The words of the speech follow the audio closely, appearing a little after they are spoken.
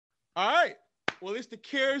All right. Well, it's the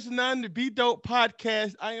Caresnone, the Be Dope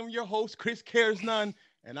podcast. I am your host, Chris Caresnone,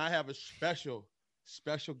 and I have a special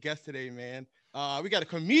guest today, man. We got a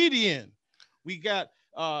comedian. We got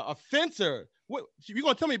a fencer. What you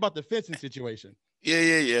gonna tell me about the fencing situation?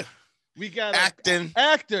 Yeah. We got Acting. a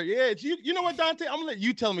actor. Yeah, you know what, Dante? I'm gonna let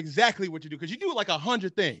you tell him exactly what you do because you do like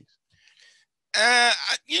 100 things. I've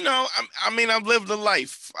lived a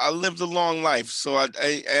life. I lived a long life. So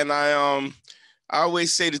I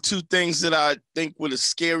always say the two things that I think were the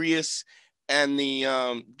scariest and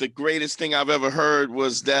the greatest thing I've ever heard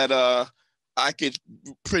was that I could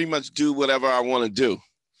pretty much do whatever I want to do.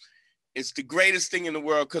 It's the greatest thing in the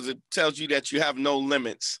world because it tells you that you have no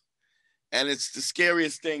limits. And it's the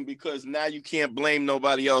scariest thing because now you can't blame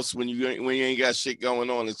nobody else when you ain't got shit going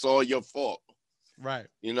on. It's all your fault. Right.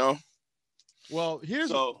 You know? Well,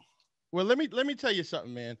 let me tell you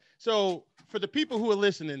something, man. So for the people who are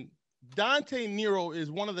listening, Dante Nero is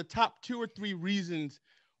one of the top 2 or 3 reasons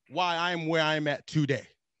why I'm where I'm at today.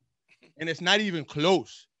 And it's not even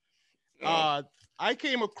close. I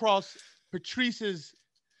came across Patrice's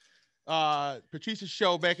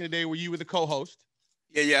show back in the day where you were the co-host.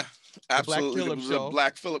 Yeah. Absolutely. The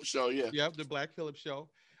Black Phillip show, yeah. Yep, the Black Phillip show.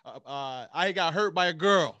 I got hurt by a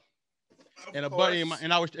girl. And a buddy of mine,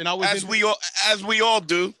 and I was as we all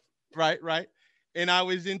do. Right. And I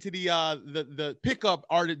was into the pickup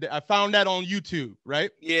art. I found that on YouTube,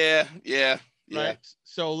 right? Yeah. Right.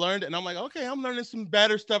 So learned, and I'm like, okay, I'm learning some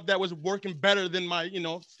better stuff that was working better than my,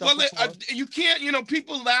 stuff. Well, you can't,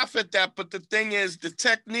 people laugh at that, but the thing is, the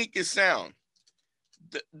technique is sound.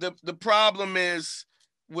 The problem is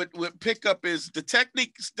with pickup is the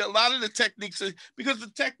techniques. A lot of the techniques are because the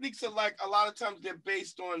techniques are like a lot of times they're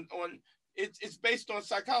based on it's based on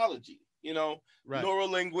psychology. Right.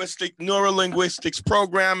 Neurolinguistics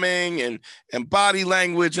programming and body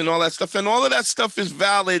language and all that stuff. And all of that stuff is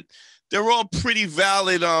valid. They're all pretty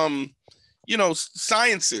valid,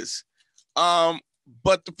 sciences.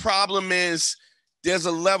 But the problem is there's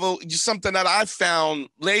a level, something that I found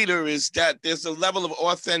later is that there's a level of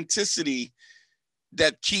authenticity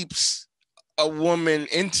that keeps a woman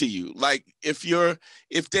into you. Like if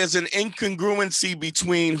there's an incongruency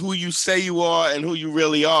between who you say you are and who you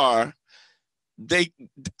really are, I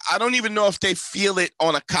don't even know if they feel it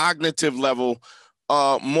on a cognitive level,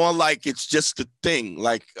 more like it's just a thing,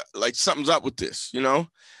 like something's up with this, and that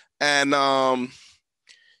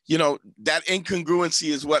incongruency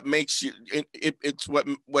is what makes you it's what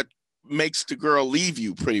makes the girl leave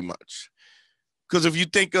you pretty much. Because if you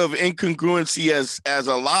think of incongruency as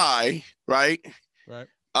a lie, right,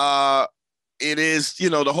 it is,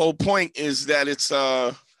 the whole point is that it's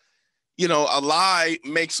a lie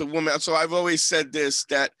makes a woman. So I've always said this,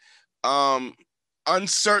 that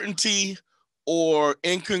uncertainty or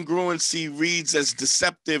incongruency reads as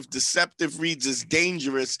deceptive reads as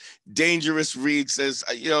dangerous reads as,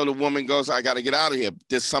 the woman goes, I got to get out of here.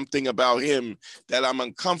 There's something about him that I'm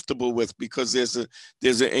uncomfortable with because there's an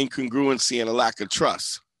incongruency and a lack of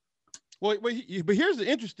trust. Well, but here's the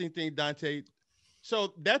interesting thing, Dante.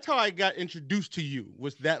 So that's how I got introduced to you,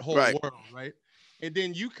 was that whole world, right? And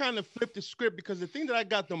then you kind of flipped the script because the thing that I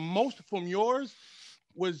got the most from yours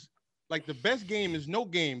was like the best game is no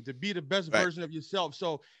game, to be the best version of yourself.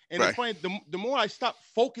 So, and it's funny, the more I stopped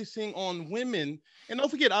focusing on women, and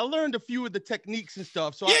don't forget, I learned a few of the techniques and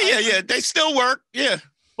stuff. So yeah, they still work. Yeah.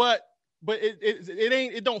 But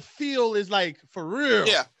it don't feel as like for real.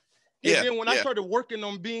 Yeah. And then when I started working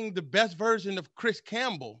on being the best version of Chris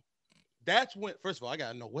Campbell, that's when, first of all, I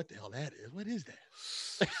gotta know what the hell that is. What is that?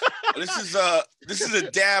 This is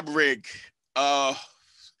a dab rig.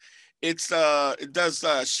 It does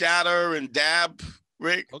shatter and dab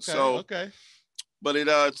rig. Okay. But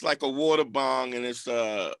it's like a water bong, and it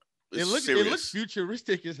looks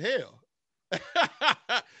futuristic as hell.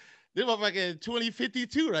 This motherfucker in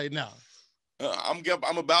 2052 right now.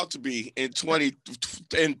 I'm about to be in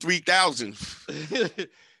 3000.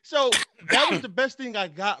 So that was the best thing I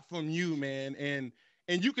got from you, man.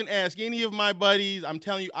 And you can ask any of my buddies. I'm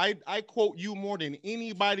telling you, I quote you more than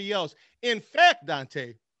anybody else. In fact,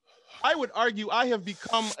 Dante, I would argue I have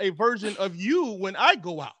become a version of you when I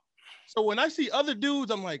go out. So when I see other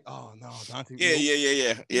dudes, I'm like, oh no, Dante.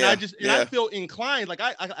 Yeah. And I feel inclined, like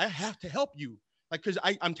I have to help you. Like, cause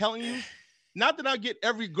I'm telling you, not that I get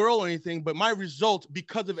every girl or anything, but my results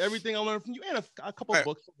because of everything I learned from you and a couple of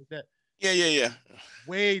books like that. Yeah.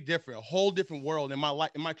 Way different, a whole different world in my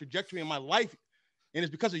life, in my trajectory in my life. And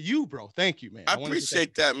it's because of you, bro. Thank you, man. I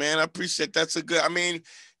appreciate that, man. I appreciate that's a good. I mean,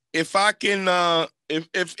 if I can,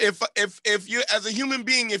 if you as a human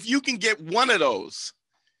being, if you can get one of those,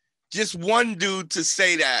 just one dude to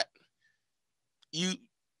say that, you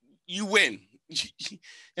you win.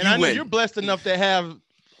 And I know you're blessed enough to have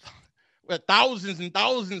thousands and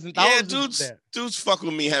thousands and thousands of that. Dudes fuck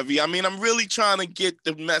with me heavy. I mean, I'm really trying to get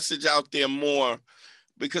the message out there more,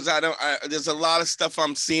 because there's a lot of stuff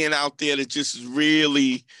I'm seeing out there that just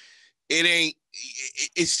really, it's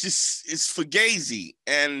fugazi.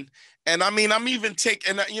 And I mean, I'm even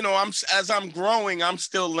taking, as I'm growing, I'm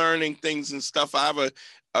still learning things and stuff. I have a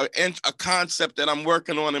concept that I'm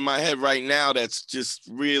working on in my head right now that's just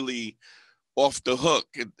really off the hook.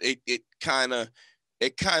 It kind of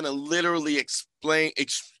literally it's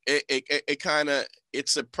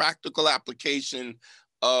a practical application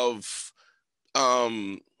of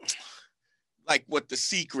like what The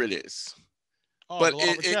Secret is. Oh, but the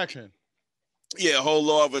law of attraction. Yeah, whole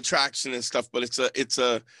law of attraction and stuff. But it's a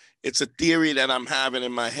theory that I'm having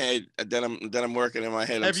in my head, that I'm working in my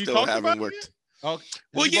head. Have you still haven't worked. Okay.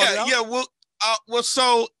 Well, yeah. Well,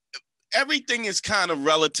 so everything is kind of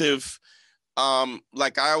relative.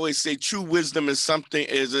 Like I always say, true wisdom is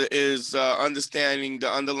understanding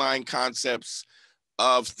the underlying concepts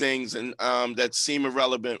of things and that seem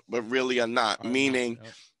irrelevant but really are not. Meaning,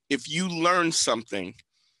 if you learn something,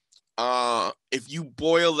 if you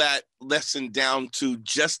boil that lesson down to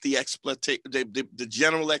just the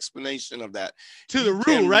general explanation of that, to the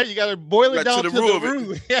root, right? You got to boil it down to the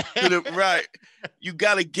root. Right. You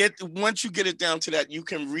got to once you get it down to that, you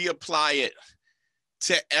can reapply it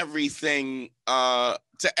to everything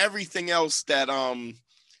else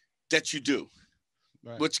that you do.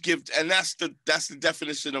 Right. And that's the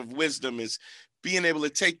definition of wisdom, is being able to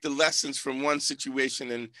take the lessons from one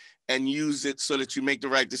situation and use it so that you make the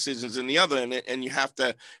right decisions in the other, and you have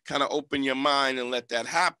to kind of open your mind and let that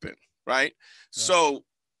happen, right? So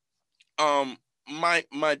so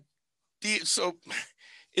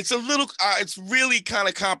it's a little it's really kind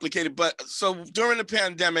of complicated, but so during the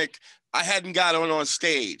pandemic I hadn't got on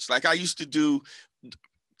stage. Like I used to do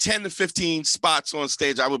 10 to 15 spots on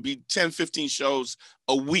stage. I would be 10, 15 shows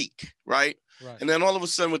a week, right? And then all of a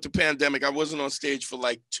sudden with the pandemic, I wasn't on stage for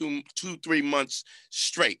like 2-3 months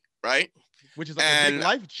straight, right? Which is like a big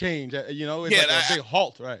life change, it's like a big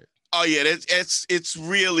halt, right? Oh yeah, it's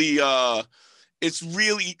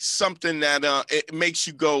really something that it makes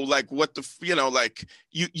you go like, what the, like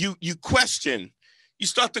you question, you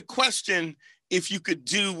start to question if you could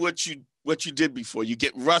do what you did before. You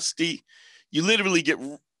get rusty. You literally get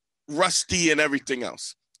rusty and everything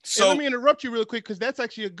else. So let me interrupt you real quick, because that's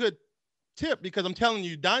actually a good tip, because I'm telling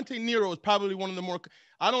you, Dante Nero is probably one of the more,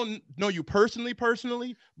 I don't know you personally,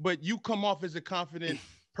 but you come off as a confident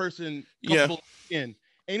person. And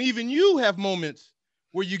even you have moments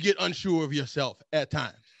where you get unsure of yourself at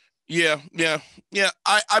times. Yeah.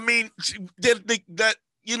 I mean,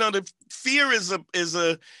 the fear is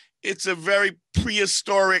it's a very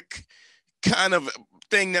prehistoric kind of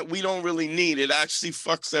thing that we don't really need. It actually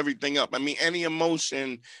fucks everything up. I mean, any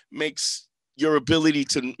emotion makes your ability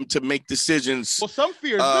to make decisions. Well, some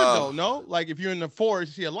fear is good though, no? Like if you're in the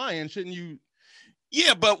forest, you see a lion, shouldn't you?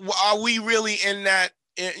 Yeah, but are we really in that?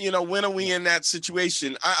 When are we in that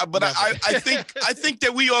situation? I think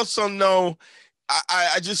that we also know.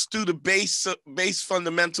 I just do the base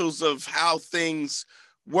fundamentals of how things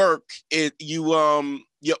work. You're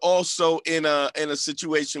also in a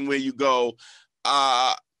situation where you go,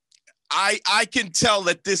 I can tell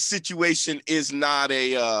that this situation is not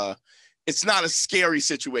it's not a scary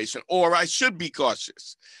situation, or I should be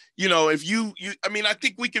cautious. I mean, I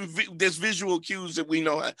think there's visual cues that we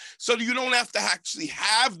know, so you don't have to actually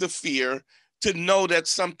have the fear to know that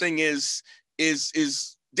something is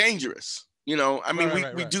dangerous. I mean,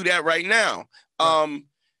 we do that right now. Right.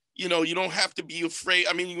 You don't have to be afraid.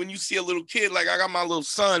 I mean, when you see a little kid, like I got my little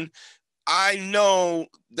son, I know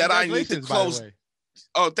that I need to close.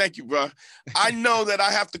 Oh, thank you, bro. I know that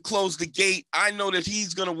I have to close the gate. I know that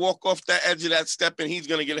he's going to walk off the edge of that step and he's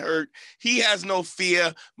going to get hurt. He has no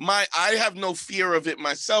fear. I have no fear of it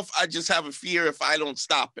myself. I just have a fear if I don't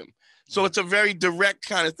stop him. So it's a very direct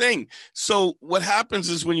kind of thing. So what happens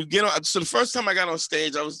is when you get on, so the first time I got on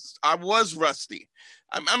stage, I was rusty.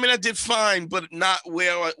 I mean, I did fine, but not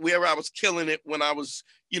where I was killing it when I was,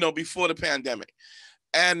 before the pandemic.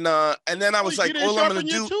 And then I was like, all I'm going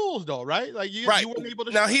to do tools though, right? Like you weren't able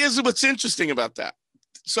to. Now here's what's interesting about that.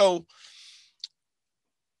 So,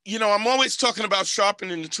 I'm always talking about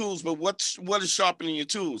sharpening the tools, but what is sharpening your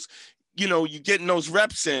tools? You're getting those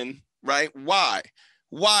reps in, right? Why?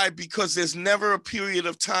 Because there's never a period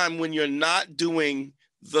of time when you're not doing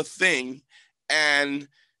the thing and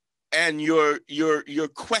you're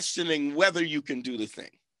questioning whether you can do the thing.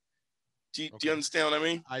 Do you understand what I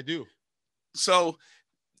mean? I do. So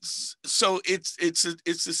so it's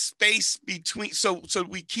a space between, so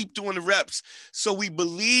we keep doing the reps, so we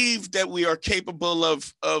believe that we are capable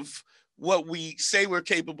of what we say we're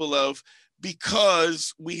capable of,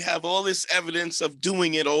 because we have all this evidence of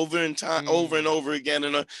doing it over and time, over and over again,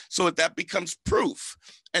 and so that becomes proof.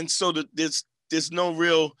 And so there's no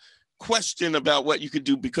real question about what you could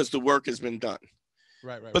do because the work has been done.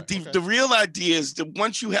 Right. But the real idea is that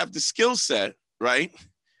once you have the skill set, right,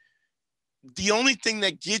 the only thing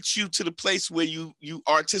that gets you to the place where you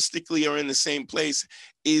artistically are in the same place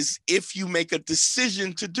is if you make a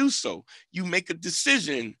decision to do so. You make a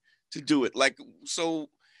decision to do it. Like, so,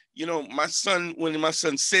 you know, my son, when my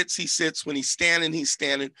son sits, he sits. When he's standing.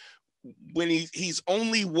 When he's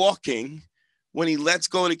only walking, when he lets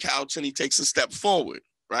go of the couch and he takes a step forward,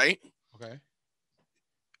 right? Okay.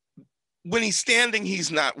 When he's standing,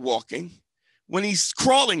 he's not walking. When he's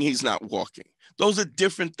crawling, he's not walking. Those are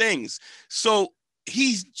different things. So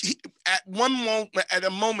at a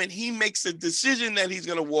moment, he makes a decision that he's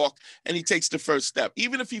going to walk, and he takes the first step.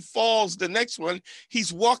 Even if he falls the next one,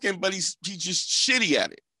 he's walking, but he's just shitty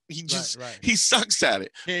at it. He sucks at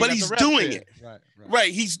it, but he's doing it.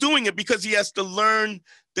 Right. He's doing it because he has to learn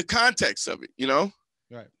the context of it, you know?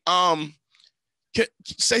 Right.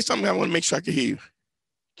 Say something. I want to make sure I can hear you.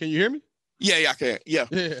 Can you hear me? Yeah, I can. Yeah.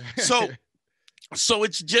 So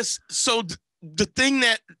it's just, so the thing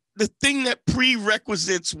that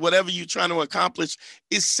prerequisites whatever you're trying to accomplish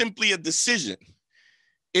is simply a decision.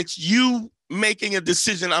 It's you making a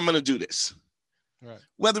decision. I'm going to do this. Right.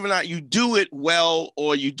 Whether or not you do it well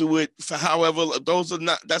or you do it for however,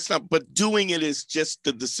 but doing it is just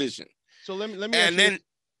the decision. So let me ask you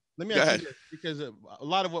this, because a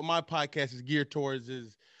lot of what my podcast is geared towards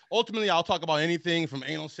is ultimately I'll talk about anything from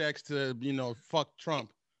anal sex to, you know, fuck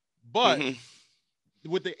Trump, but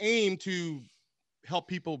with the aim to help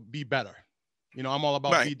people be better. You know, I'm all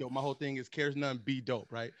about be dope. My whole thing is Caresnone, be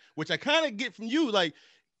dope, right? Which I kind of get from you, like,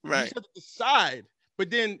 you said to decide, but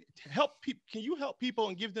then help people. Can you help people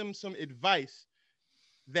and give them some advice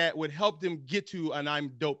that would help them get to an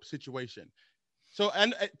I'm dope situation? So,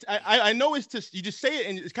 and I know it's just, you just say it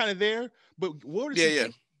and it's kind of there, but what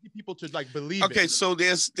is people to like believe? Okay, so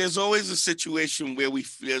there's always a situation where we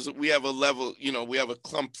have a level, you know, we have a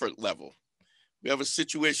comfort level. We have a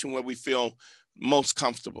situation where we feel most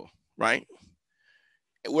comfortable, right?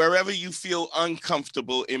 Wherever you feel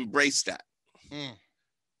uncomfortable, embrace that.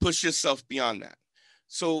 Push yourself beyond that.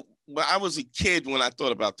 So when I was a kid, when I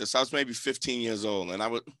thought about this, I was maybe 15 years old, and I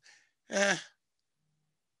would,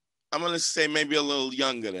 I'm going to say maybe a little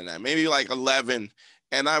younger than that, maybe like 11.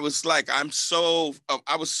 And I was like, I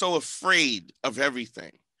was so afraid of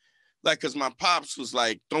everything. Like, cause my pops was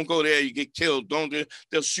like, don't go there, you get killed.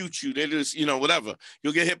 They'll shoot you. They just, you know, whatever.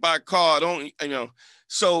 You'll get hit by a car. Don't, you know.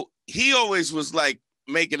 So he always was like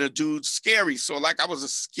making a dude scary. So like I was a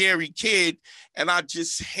scary kid, and I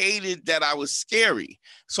just hated that I was scary.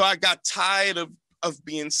 So I got tired of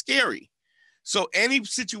being scary. So any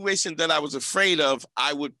situation that I was afraid of,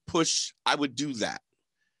 I would do that.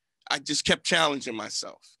 I just kept challenging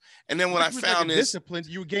myself. And then what I found like is discipline.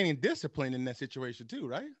 You were gaining discipline in that situation too,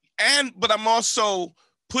 right? But I'm also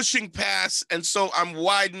pushing past, and so I'm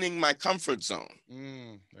widening my comfort zone.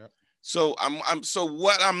 Yep. So I'm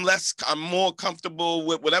more comfortable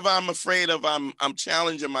with whatever I'm afraid of. I'm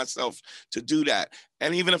challenging myself to do that.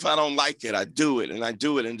 And even if I don't like it, I do it and I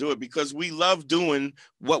do it and do it, because we love doing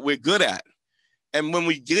what we're good at. And when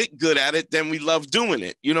we get good at it, then we love doing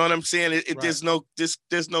it. You know what I'm saying? Right. There's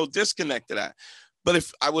no disconnect to that. But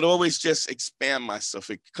if I would always just expand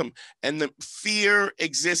myself, and the fear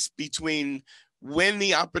exists between when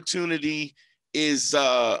the opportunity is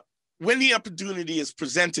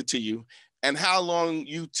presented to you and how long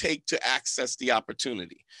you take to access the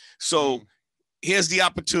opportunity. So here's the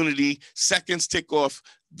opportunity, seconds tick off.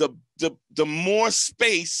 The more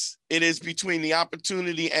space it is between the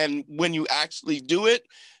opportunity and when you actually do it,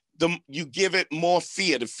 you give it more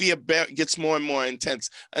fear. The fear gets more and more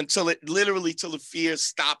intense till the fear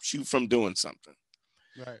stops you from doing something.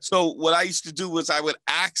 Right. So what I used to do was I would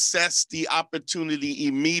access the opportunity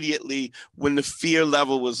immediately when the fear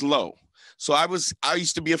level was low. So I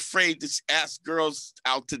used to be afraid to ask girls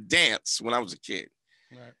out to dance when I was a kid.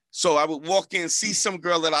 Right. So I would walk in, see some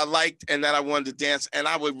girl that I liked and that I wanted to dance, and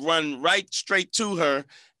I would run right straight to her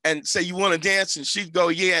and say, "You want to dance?" And she'd go,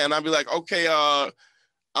 "Yeah." And I'd be like, "Okay, I'm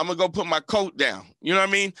gonna go put my coat down." You know what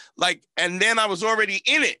I mean? Like, and then I was already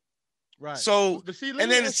in it. Right. So,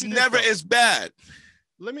 and then it's never as bad.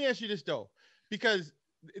 Let me ask you this though, because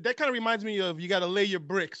that kind of reminds me of, you got to lay your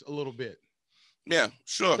bricks a little bit. Yeah,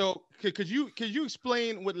 sure. So could you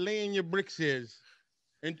explain what laying your bricks is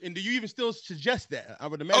And do you even still suggest that? I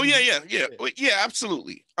would Oh imagine. yeah,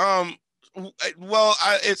 absolutely. Well,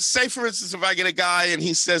 say for instance, if I get a guy and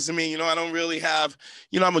he says to me, I don't really have,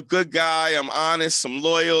 I'm a good guy, I'm honest, I'm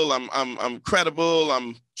loyal, I'm credible,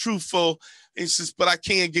 I'm truthful. He says, but I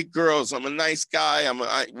can't get girls. I'm a nice guy.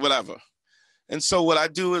 Whatever. And so what I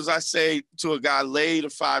do is I say to a guy, lay the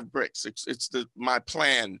 5 bricks. It's my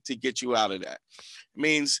plan to get you out of that. It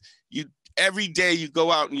means every day you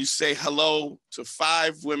go out and you say hello to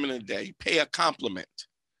 5 women a day. Pay a compliment.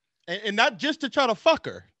 And not just to try to fuck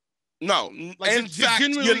her. No, like in fact,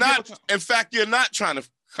 you're not. In fact, you're not trying to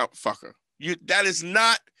fuck her. That is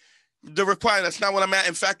not the requirement. That's not what I'm at.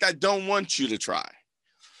 In fact, I don't want you to try.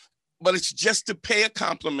 But it's just to pay a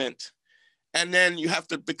compliment, and then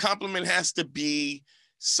the compliment has to be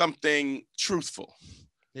something truthful.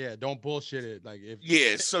 Yeah, don't bullshit it. Like if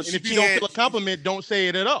if you don't feel a compliment, don't say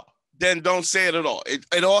it at all. Then don't say it at all.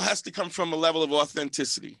 It all has to come from a level of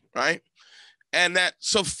authenticity, right? And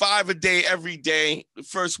so 5 a day, every day. The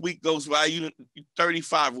first week goes by,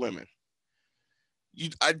 35 women. You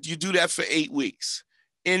do that for 8 weeks.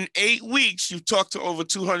 In 8 weeks, you talk to over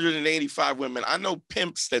 285 women. I know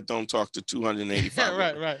pimps that don't talk to 285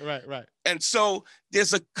 women. Right. And so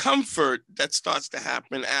there's a comfort that starts to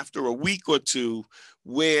happen after a week or two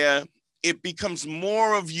where it becomes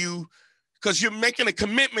more of you, because you're making a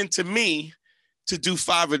commitment to me to do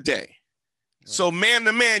 5 a day. Right. So man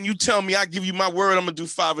to man, you tell me, I give you my word, I'm gonna do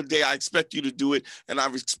 5 a day. I expect you to do it, and I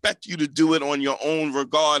expect you to do it on your own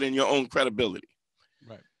regard and your own credibility.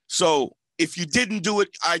 Right. So if you didn't do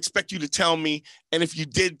it, I expect you to tell me. And if you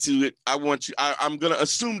did do it, I'm gonna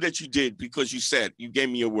assume that you did because you gave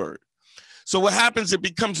me your word. So what happens, it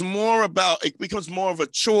becomes more of a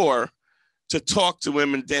chore to talk to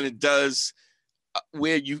women than it does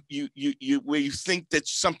where you think that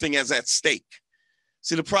something is at stake.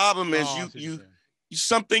 See, the problem is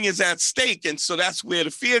something is at stake. And so that's where the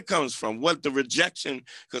fear comes from. What the rejection,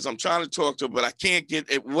 because I'm trying to talk to her, but I can't get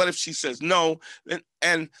it. What if she says no?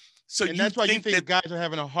 And that's why you think guys are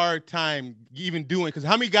having a hard time even doing, because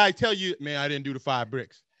how many guys tell you, man, I didn't do the 5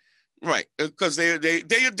 bricks? Right. Because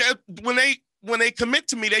when they commit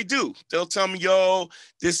to me, they do. They'll tell me, yo,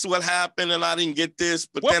 this is what happened and I didn't get this,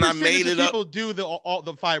 but then I made it up. What percentage of people do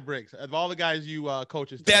the 5 bricks of all the guys you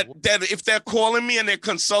coaches? That if they're calling me and they're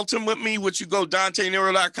consulting with me, which you go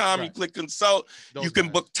DanteNero.com, right. You click consult, you can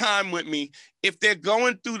book time with me. If they're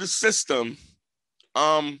going through the system,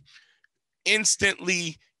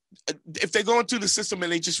 instantly, if they're going through the system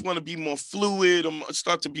and they just want to be more fluid or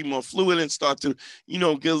start to be more fluid and start to,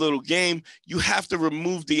 get a little game, you have to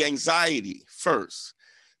remove the anxiety first.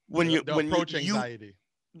 When you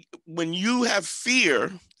have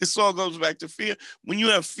fear, this all goes back to fear. When you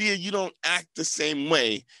have fear, you don't act the same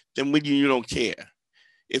way than when you don't care.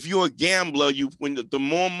 If you're a gambler, the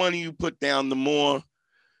more money you put down, the more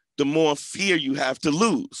fear you have to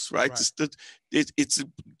lose, right? It's a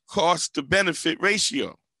cost to benefit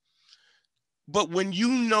ratio. But when you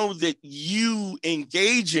know that you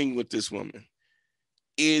engaging with this woman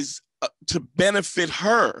is to benefit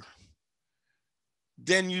her,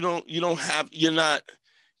 then you're not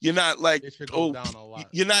like,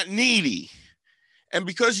 you're not needy. And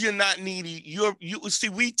because you're not needy, you see,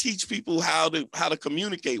 we teach people how to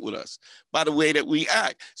communicate with us by the way that we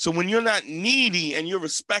act. So when you're not needy and you're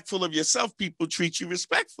respectful of yourself, people treat you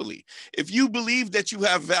respectfully. If you believe that you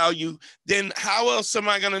have value, then how else am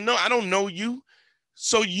I going to know? I don't know you.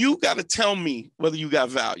 So you got to tell me whether you got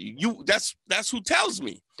value. That's who tells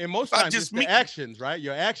me. And most times it's the actions, right?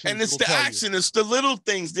 Your actions. And it's the action. It's the little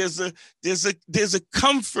things. There's a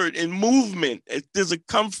comfort in movement. There's a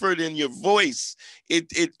comfort in your voice.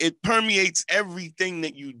 It permeates everything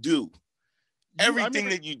that you do. Everything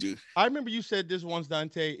that you do. I remember you said this once,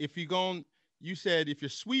 Dante. You said if you're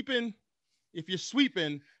sweeping,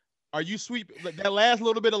 are you sweeping that last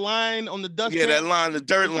little bit of line on the dust? Yeah, that line, the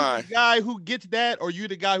dirt line. The guy who gets that, or you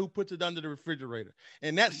the guy who puts it under the refrigerator?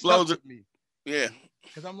 And that stuck with me. Yeah.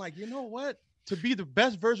 Because I'm like, you know what? To be the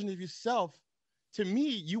best version of yourself, to me,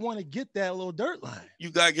 you want to get that little dirt line. You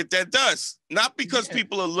gotta get that dust, not because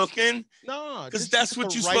people are looking. No, because that's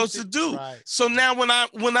what you're supposed to do. Right. So now, when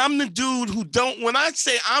I'm the dude when I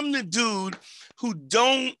say I'm the dude who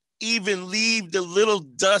don't even leave the little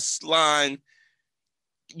dust line,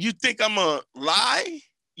 you think I'm a lie?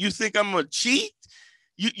 You think I'm a cheat?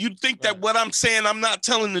 You think that what I'm saying, I'm not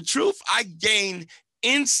telling the truth? I gain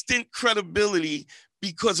instant credibility,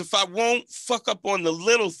 because if I won't fuck up on the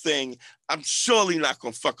little thing, I'm surely not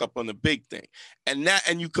going to fuck up on the big thing. And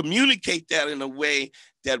you communicate that in a way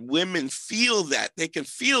that women feel that. They can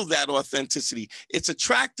feel that authenticity. It's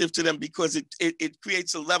attractive to them because it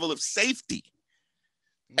creates a level of safety.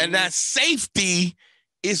 And that safety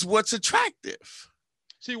is what's attractive.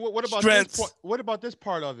 See, what about this point? What about this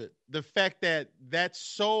part of it? The fact that that's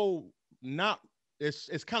so not,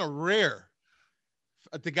 it's kind of rare,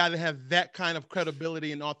 the guy to have that kind of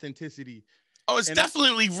credibility and authenticity. Oh, it's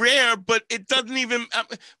definitely rare, but it doesn't even.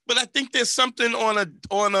 But I think there's something on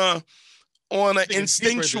an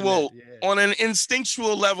instinctual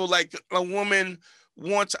level, like a woman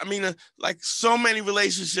wants. I mean, like so many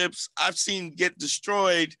relationships I've seen get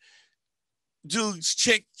destroyed.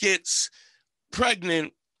 Chick gets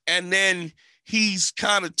pregnant, and then he's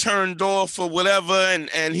kind of turned off or whatever,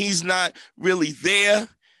 and he's not really there,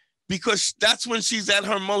 because that's when she's at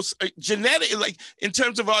her most genetic, like in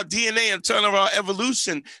terms of our DNA, in terms of our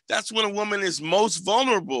evolution, that's when a woman is most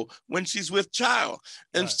vulnerable, when she's with child.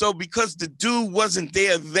 And so because the dude wasn't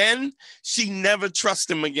there then, she never trusts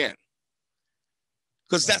him again.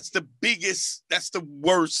 Because that's the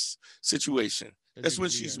worst situation. That's when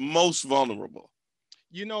she's most vulnerable.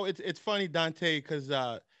 You know, it's funny, Dante, because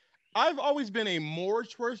I've always been a more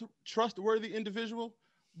trustworthy individual,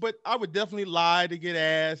 but I would definitely lie to get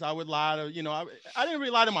ass. I would lie to, I didn't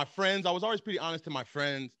really lie to my friends. I was always pretty honest to my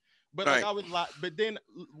friends, but like I would lie. But then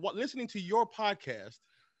listening to your podcast,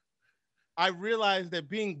 I realized that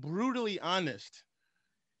being brutally honest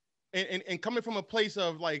and coming from a place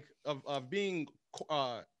of being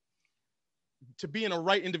to being a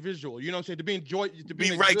right individual, you know what I'm saying? To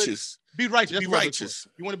be righteous. Be righteous. That's righteous.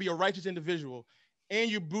 You want to be a righteous individual,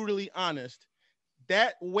 and you're brutally honest.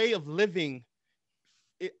 That way of living,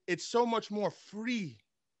 it's so much more free.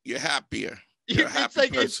 You're happier. You're a happy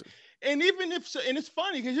person. And even if, and it's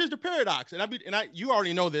funny because here's the paradox, you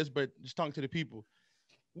already know this, but just talking to the people.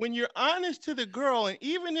 When you're honest to the girl, and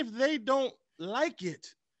even if they don't like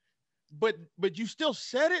it, but you still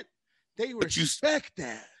said it, they respect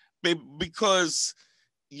that. Because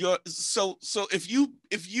so if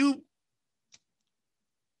you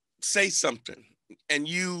say something and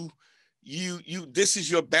you this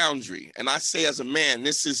is your boundary, and I say as a man,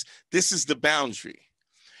 this is the boundary.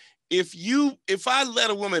 If I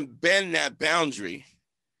let a woman bend that boundary,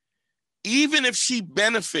 even if she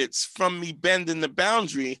benefits from me bending the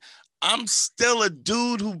boundary, I'm still a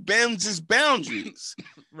dude who bends his boundaries.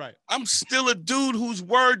 Right. I'm still a dude whose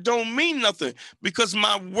word don't mean nothing, because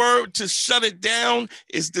my word to shut it down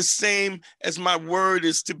is the same as my word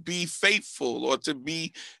is to be faithful, or to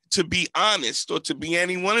be honest, or to be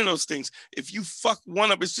any one of those things. If you fuck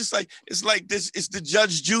one up, it's like this. It's the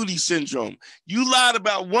Judge Judy syndrome. You lied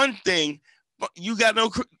about one thing, but you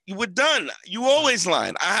were done. You always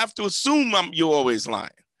lying. I have to assume you're always lying.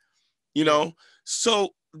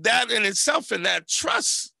 So that in itself, and that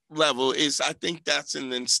trust level I think that's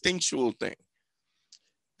an instinctual thing.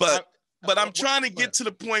 But I'm trying to get to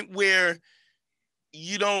the point where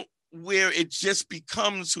where it just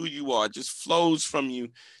becomes who you are, just flows from you.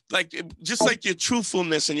 Like your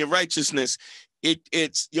truthfulness and your righteousness,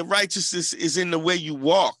 it's your righteousness is in the way you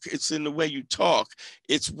walk. It's in the way you talk.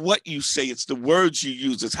 It's what you say. It's the words you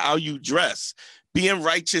use. It's how you dress. Being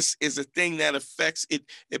righteous is a thing that affects it.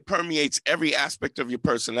 It permeates every aspect of your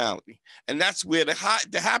personality. And that's where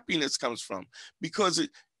the happiness comes from. Because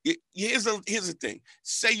here's the thing.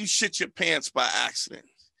 Say you shit your pants by accident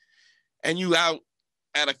and you out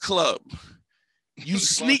at a club. You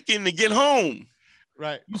sneaking to get home.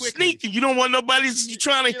 Right. You sneaking. You don't want nobody. You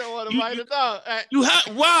don't want to write it out.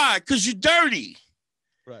 Why? Because you're dirty.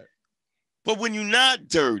 Right. But when you're not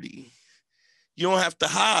dirty, you don't have to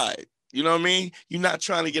hide. You know what I mean? You're not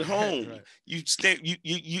trying to get home. Right. You stay.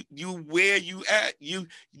 You where you at.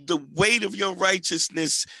 The weight of your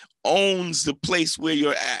righteousness owns the place where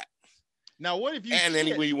you're at. Now, what if you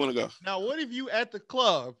anywhere you want to go? Now, what if you at the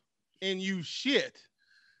club and you shit?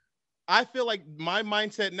 I feel like my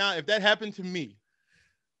mindset now, if that happened to me,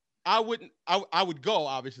 I would go,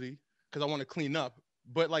 obviously, because I want to clean up.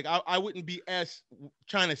 But like I wouldn't be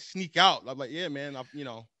trying to sneak out. I'm like, yeah, man, I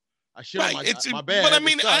shit on my bad. But I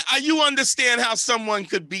mean, you understand how someone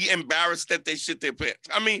could be embarrassed that they shit their pants.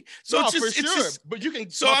 I mean, so no, for sure. But you can.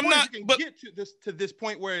 So I'm not. You can get to this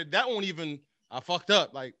point where that won't even. I fucked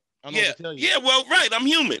up. Like I don't know what to tell you. Yeah. Well, right. I'm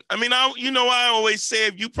human. I mean, I always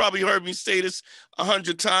say, you probably heard me say this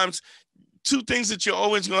 100 times. 2 things that you're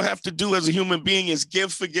always gonna have to do as a human being is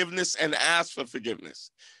give forgiveness and ask for forgiveness.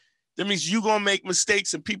 That means you're gonna make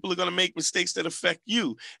mistakes, and people are gonna make mistakes that affect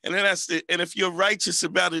you. And then and if you're righteous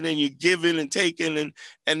about it, and you're giving and taking,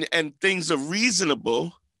 and things are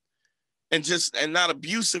reasonable, and not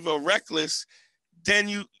abusive or reckless,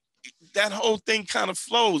 then that whole thing kind of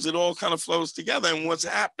flows. It all kind of flows together. And what's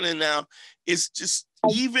happening now is just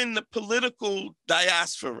even the political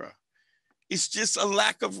diaspora. It's just a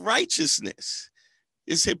lack of righteousness.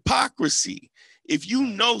 It's hypocrisy. If you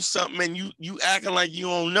know something and you acting like you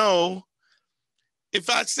don't know,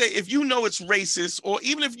 if you know it's racist, or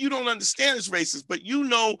even if you don't understand it's racist, but you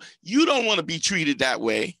know you don't want to be treated that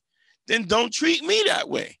way, then don't treat me that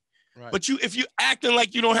way. Right. But if you acting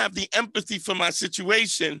like you don't have the empathy for my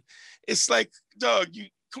situation, it's like, dog, you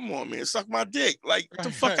come on, man, suck my dick. Like, get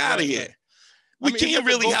the fuck out of here. Right. We can't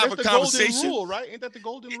really have a conversation. Golden rule, right? Ain't that the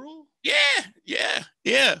golden rule?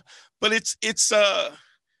 Yeah. But it's my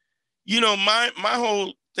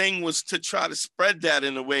whole thing was to try to spread that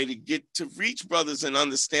in a way to reach brothers and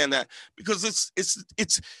understand that, because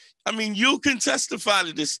it's I mean, you can testify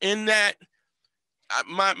to this in that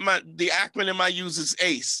the acronym I use is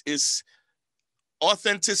ACE. It's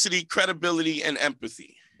authenticity, credibility, and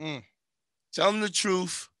empathy. Tell them the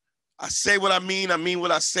truth. I say what I mean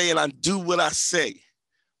what I say, and I do what I say.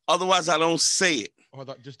 Otherwise, I don't say it.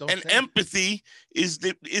 Just don't. And empathy is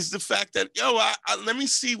the fact that, let me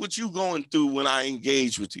see what you're going through when I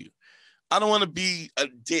engage with you. I don't want to be a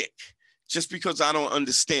dick just because I don't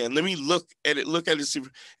understand. Let me look at it.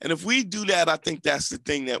 And if we do that, I think that's the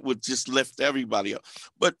thing that would just lift everybody up.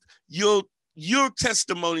 But your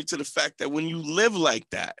testimony to the fact that when you live like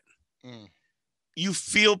that, you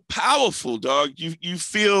feel powerful, dog. You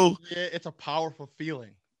feel. Yeah, it's a powerful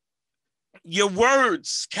feeling. Your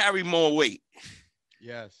words carry more weight.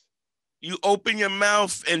 Yes. You open your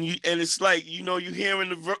mouth and it's like, you're hearing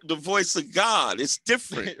the voice of God. It's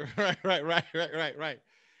different. Right.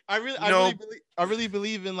 I really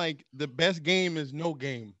believe in, like, the best game is no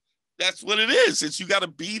game. That's what it is. It's you got to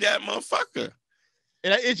be that motherfucker.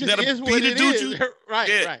 And it just is what it is.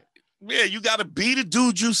 Right. Yeah, you got to be the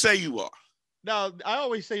dude you say you are. Now, I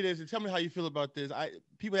always say this, and tell me how you feel about this.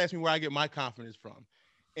 People ask me where I get my confidence from.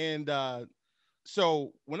 And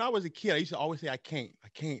so when I was a kid, I used to always say, I can't,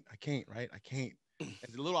 right? I can't.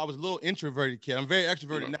 I was a little introverted kid. I'm very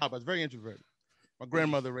extroverted now, but I was very introverted. My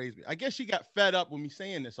grandmother raised me. I guess she got fed up with me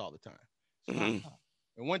saying this all the time.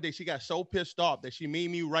 And one day she got so pissed off that she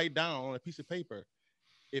made me write down on a piece of paper,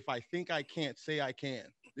 if I think I can't, say I can.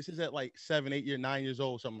 This is at like 7, 8 years, 9 years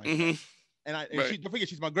old, something like that. And don't forget,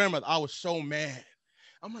 she's my grandmother. I was so mad.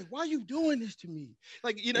 I'm like, why are you doing this to me?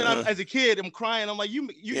 Like, as a kid, I'm crying. I'm like, you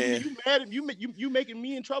mad? You making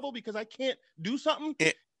me in trouble because I can't do something?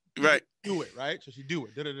 Yeah, right. Do it, right? So she do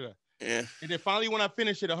it. Yeah. And then finally, when I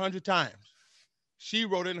finished it 100 times, she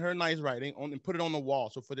wrote it in her nice writing and put it on the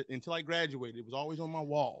wall. So until I graduated, it was always on my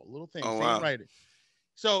wall, little thing, same writing.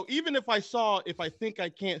 So even if I think I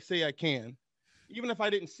can't, say I can, even if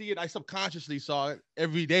I didn't see it, I subconsciously saw it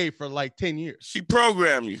every day for like 10 years. She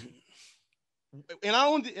programmed you. And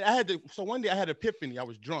so one day I had an epiphany. I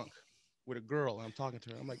was drunk with a girl and I'm talking to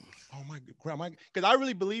her. I'm like, oh my God, because I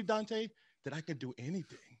really believe, Dante, that I could do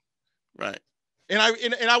anything. Right. And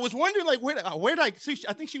I was wondering, like, where did I see?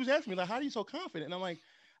 I think she was asking me, like, how are you so confident? And I'm like,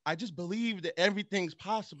 I just believe that everything's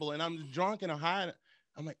possible. And I'm drunk and I'm high.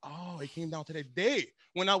 I'm like, oh, it came down to that day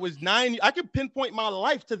when I was 9. I could pinpoint my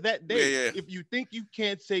life to that day. Yeah. If you think you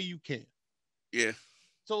can't, say you can. Yeah.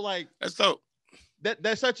 So, like, that's dope.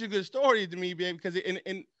 That's such a good story to me, baby, because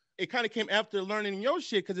it kind of came after learning your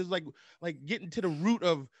shit, because it's like getting to the root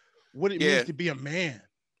of what it means to be a man.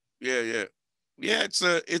 Yeah.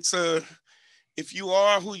 It's a if you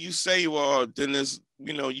are who you say you are, then there's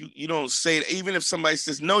you don't say it. Even if somebody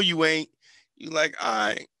says no, you ain't. You like,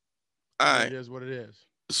 all right. It is what it is.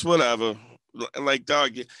 It's whatever. Like,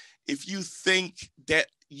 dog, if you think that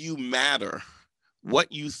you matter,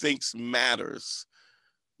 what you think matters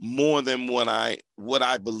more than what I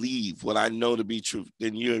believe, what I know to be true,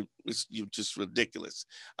 then you're just ridiculous.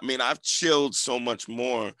 I mean, I've chilled so much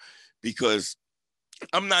more because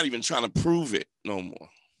I'm not even trying to prove it no more.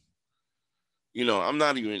 I'm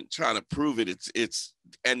not even trying to prove it. It's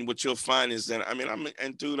and what you'll find is that, I mean,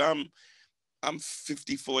 I'm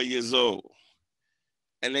 54 years old,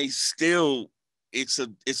 and they still, it's a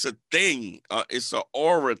thing. It's an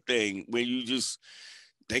aura thing where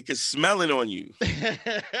they can smell it on you.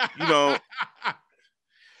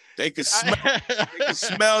 They can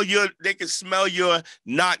smell your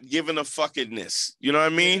not giving a fuckingness. You know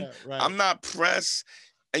what I mean? Yeah, right. I'm not pressed.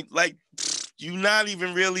 Like, you're not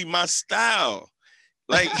even really my style.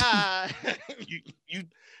 Like,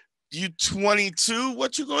 you 22.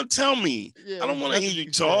 What you gonna tell me? Yeah, I don't want to hear you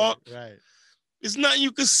talk. Right. It's nothing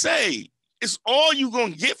you can say. It's all you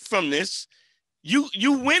gonna get from this. You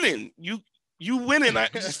winning. You winning.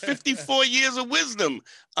 It's 54 years of wisdom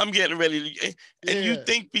I'm getting ready to. And you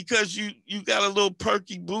think because you got a little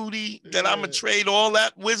perky booty that I'm gonna trade all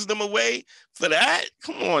that wisdom away for that?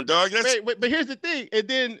 Come on, dog. But here's the thing. And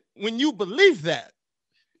then when you believe that,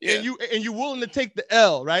 and you're willing to take the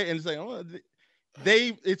L, right? And say, oh,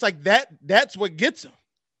 it's like that's what gets them.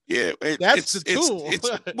 Yeah, That's the tool.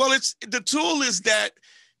 It's the tool is that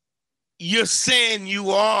you're saying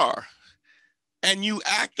you are, and you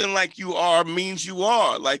acting like you are means you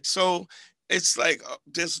are. Like, so it's like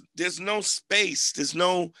there's no space, there's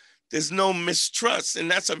no mistrust,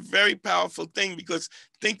 and that's a very powerful thing, because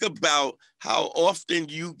think about how often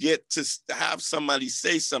you get to have somebody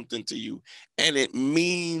say something to you and it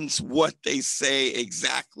means what they say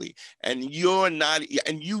exactly, and you're not,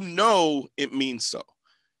 and you know it means so,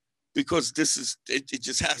 because it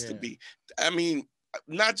just has to be. I mean,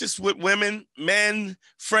 not just with women, men,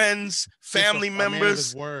 friends, family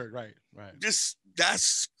members. Word, right.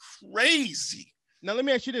 That's crazy. Now let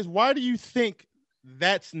me ask you this: why do you think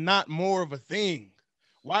that's not more of a thing?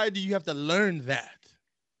 Why do you have to learn that?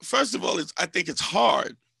 First of all, I think it's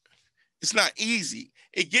hard. It's not easy.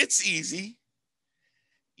 It gets easy,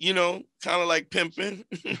 kind of like pimping.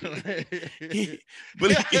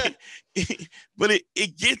 but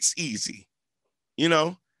it gets easy,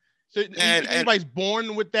 So anybody's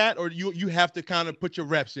born with that, or you have to kind of put your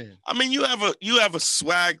reps in? I mean, you have a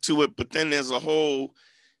swag to it, but then there's a whole,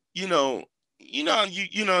 you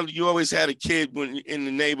always had a kid when in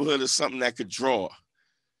the neighborhood or something that could draw.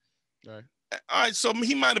 Right. All right, so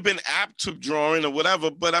he might have been apt to drawing or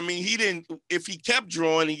whatever, but I mean, he didn't. If he kept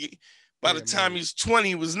drawing, by the time he was 20,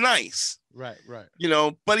 he was nice. Right.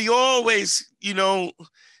 But he always, he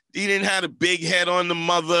didn't have a big head on the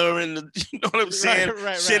mother, and you know what I'm saying?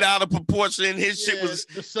 Shit out of proportion. His shit was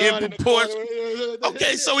in proportion.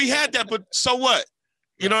 Okay, so he had that, but so what?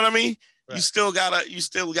 You know what I mean? Right. You still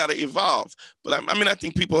gotta evolve. But I mean, I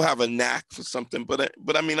think people have a knack for something. But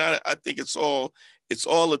I mean, I think it's all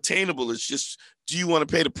attainable. It's just, do you want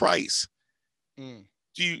to pay the price?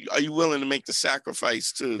 Are you willing to make the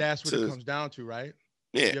sacrifice to? That's what it comes down to, right?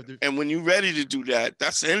 Yeah. And when you're ready to do that,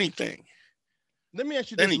 that's anything. Let me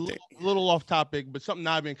ask you this, a little off topic, but something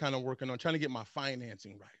I've been kind of working on, trying to get my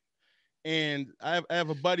financing right. And I have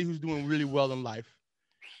a buddy who's doing really well in life,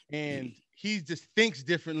 and he just thinks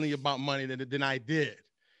differently about money than I did.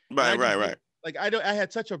 Right. Like I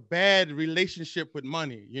had such a bad relationship with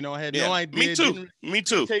money. I had no idea. Me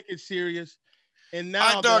too. Take it serious. And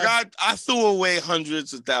now, I threw away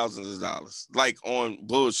hundreds of thousands of dollars, like on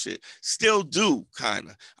bullshit. Still do, kind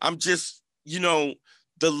of. I'm just, the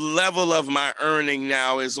level of my earning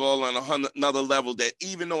now is all on another level that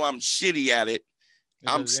even though I'm shitty at it,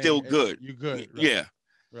 I'm still good. You're good. Right? Yeah.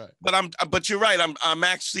 Right. But you're right. I'm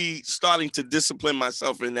actually starting to discipline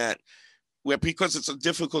myself in that, because it's a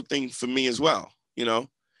difficult thing for me as well.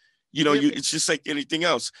 It's just like anything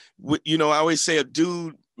else. I always say a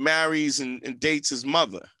dude marries and dates his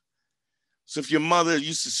mother. So if your mother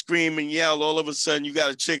used to scream and yell, all of a sudden you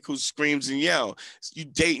got a chick who screams and yell. You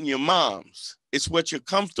dating your moms. It's what you're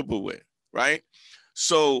comfortable with, right?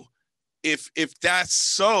 So if that's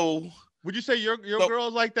so, would you say your girl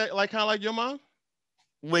is like that, like kind of like your mom?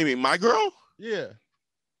 Wait a minute, my girl? Yeah.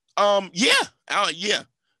 Yeah.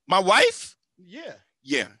 My wife? Yeah.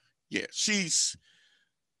 She's,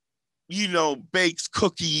 bakes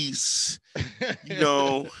cookies.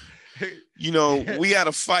 We had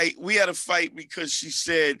a fight. Because she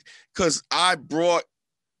said, because I brought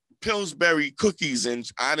Pillsbury cookies and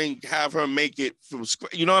I didn't have her make it from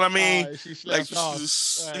scratch. You know what I mean? She's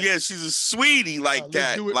a sweetie like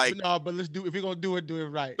that. But let's do, if you're gonna do it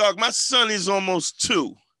right. Dog, my son is almost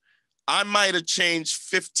 2. I might have changed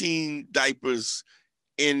 15 diapers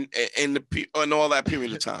in all that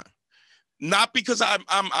period of time. Not because I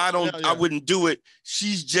wouldn't do it.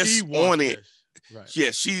 She's just on it. Right.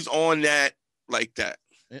 Yeah, she's on that like that.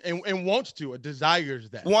 And wants to, or desires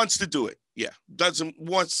that. Wants to do it. Yeah.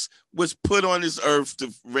 Was put on this earth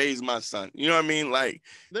to raise my son. You know what I mean? Like,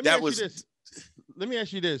 Let me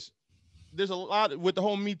ask you this. There's a lot with the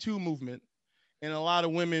whole Me Too movement, and a lot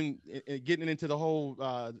of women getting into the whole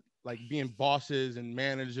like being bosses and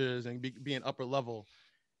managers and being upper level.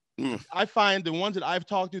 I find the ones that I've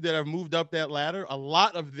talked to that have moved up that ladder, a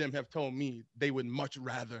lot of them have told me they would much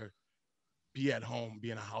rather be at home,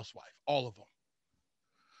 being a housewife. All of them.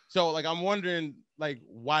 So, like, I'm wondering, like,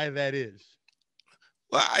 why that is.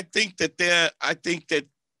 Well, I think that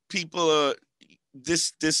people are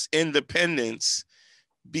this independence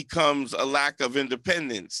becomes a lack of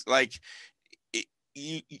independence. Like,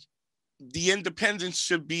 the independence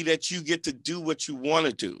should be that you get to do what you want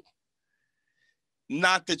to do.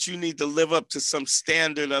 Not that you need to live up to some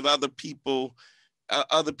standard that other people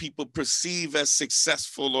perceive as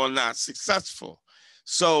successful or not successful.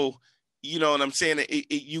 So, you know what I'm saying?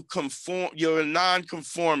 You conform. You're a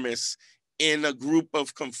nonconformist in a group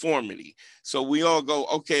of conformity. So we all go,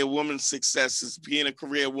 okay, a woman's success is being a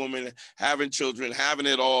career woman, having children, having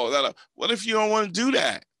it all. What if you don't want to do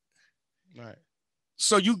that? Right.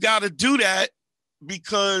 So you got to do that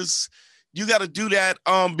because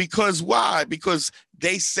because why? Because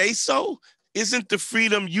they say so. Isn't the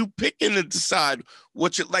freedom you picking to decide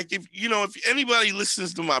what you like? If anybody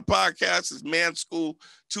listens to my podcast, it's Man School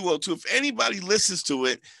 202. If anybody listens to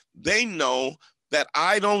it, they know that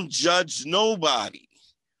I don't judge nobody.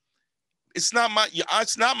 It's not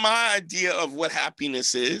my idea of what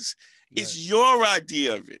happiness is. Right. It's your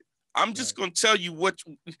idea of it. I'm just going to tell you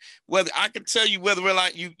whether I can tell you whether or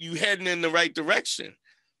not you heading in the right direction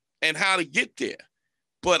and how to get there.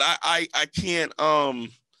 But I can't,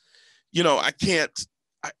 I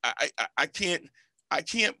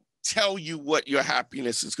can't tell you what your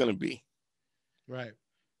happiness is going to be. Right.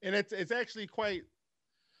 And it's actually quite,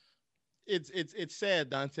 it's sad,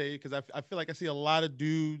 Dante, because I feel like I see a lot of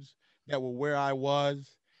dudes that were where I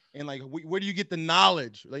was, and like, where do you get the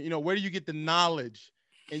knowledge? Like, where do you get the knowledge?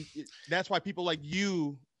 And that's why people like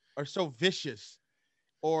you are so vicious,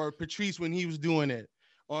 or Patrice when he was doing it,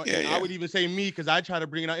 or I would even say me, because I try to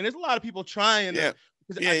bring it out. And there's a lot of people trying.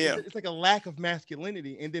 It's like a lack of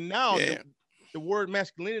masculinity. And then now the word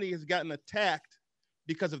masculinity has gotten attacked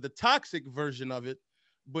because of the toxic version of it.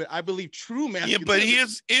 But I believe true masculinity. Yeah, but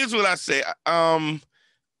here's what I say. I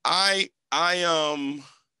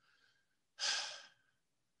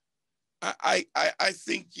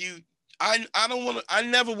think I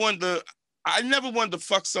never wanted to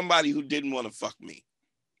fuck somebody who didn't want to fuck me.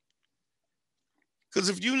 Because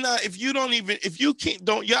if your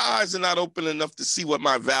eyes are not open enough to see what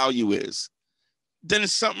my value is, then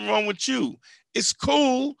there's something wrong with you. It's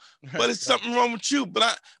cool, but it's something wrong with you.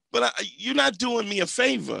 But you're not doing me a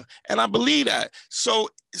favor, and I believe that. So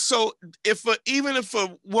even if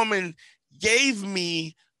a woman gave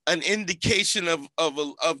me an indication of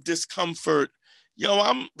discomfort,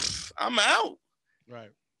 I'm out.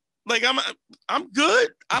 Right. Like I'm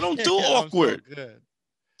good. I don't do awkward. So good.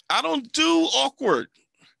 I don't do awkward.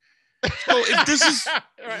 So if this is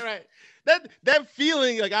right. That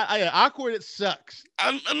feeling, like I awkward, it sucks.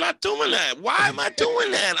 I'm not doing that. Why am I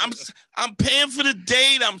doing that? I'm paying for the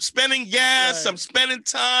date. I'm spending gas. Right. I'm spending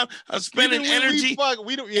time. I'm spending energy.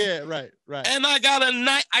 We don't. Yeah, right. And I gotta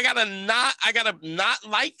not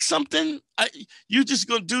like something. You just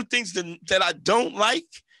gonna do things that I don't like?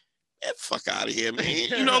 Man, fuck out of here, man.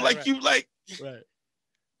 Right.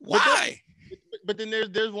 Why? But then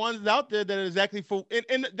there's ones out there that are exactly for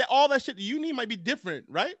and all that shit that you need might be different,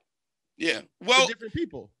 right? Yeah. Well, for different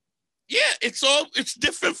people. Yeah, it's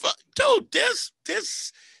different. Dude, there's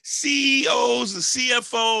CEOs and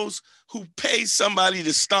CFOs who pay somebody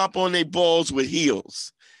to stomp on their balls with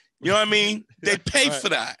heels. You know what I mean? They pay for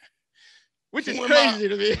that. Which is crazy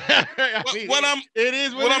to me. It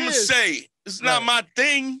is what I'm gonna say. It's not my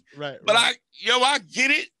thing. Right. But I get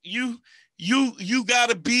it. You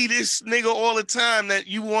gotta be this nigga all the time that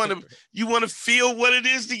you wanna feel what it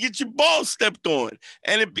is to get your balls stepped on,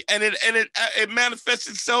 and it manifests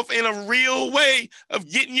itself in a real way of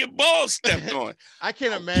getting your balls stepped on. I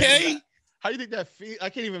can't imagine. How do you think that feels? I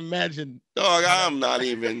can't even imagine. Dog, I'm not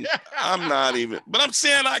even. But I'm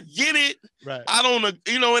saying I get it. Right. I don't.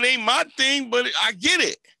 It ain't my thing, but I get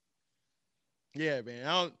it. Yeah,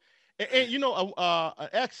 man. An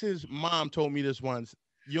ex's mom told me this once.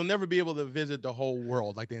 You'll never be able to visit the whole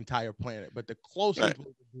world, like the entire planet, but the closest way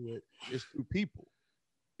to do it is through people.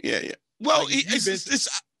 Yeah. Well,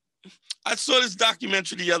 I saw this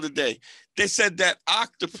documentary the other day. They said that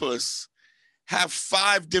octopus have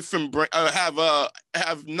 5 different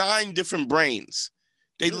have 9 different brains.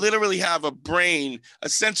 They literally have a brain, a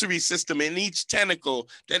sensory system in each tentacle,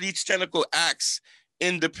 that each tentacle acts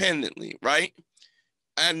independently, right?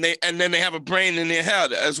 And then they have a brain in their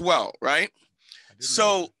head as well, right?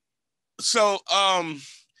 So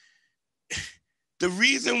the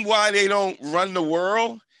reason why they don't run the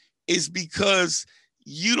world is because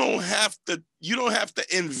you don't have to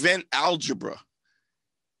invent algebra.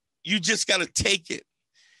 You just got to take it.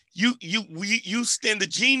 The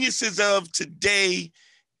geniuses of today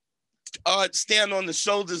stand on the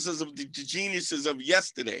shoulders of the geniuses of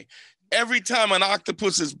yesterday. Every time an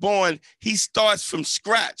octopus is born, he starts from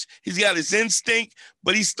scratch. He's got his instinct,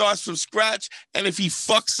 but he starts from scratch. And if he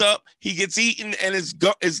fucks up, he gets eaten and it's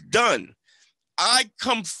done. I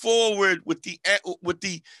come forward with the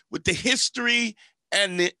history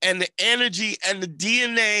and the energy and the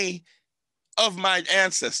DNA of my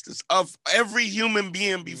ancestors, of every human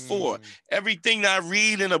being before. Everything that I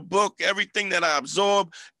read in a book, everything that I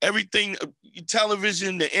absorb, everything,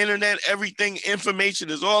 television, the internet, everything, information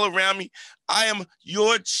is all around me. I am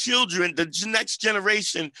your children, the next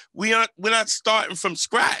generation. We're not starting from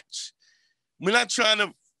scratch. We're not trying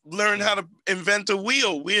to learn how to invent a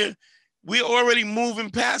wheel. We're already moving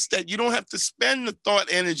past that. You don't have to spend the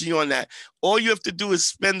thought energy on that. All you have to do is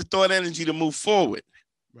spend the thought energy to move forward.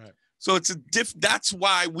 Right. So it's that's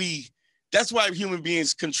why human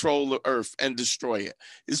beings control the earth and destroy it.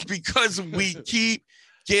 It's because we keep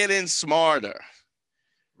getting smarter.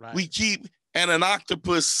 Right. We keep, and an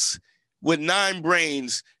octopus with 9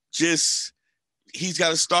 brains, he's got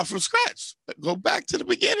to start from scratch. Go back to the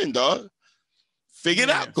beginning, dog. Figure it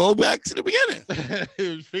out. Go back to the beginning.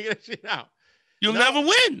 Figure that shit out. You'll never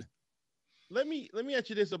win. Let me ask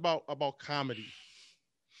you this about comedy.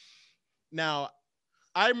 Now,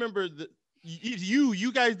 I remember that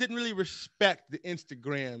you guys didn't really respect the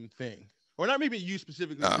Instagram thing, or not maybe you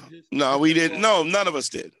specifically. No, we didn't. No, none of us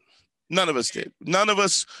did. None of us did. None of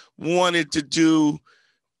us wanted to do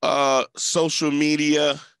social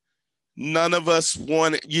media. None of us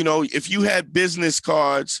wanted, if you had business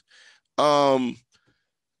cards, and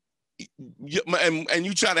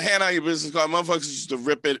you try to hand out your business card, motherfuckers used to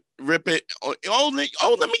rip it. Let me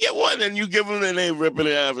get one, and you give them, and they rip it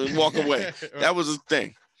in half and walk away. Right. That was a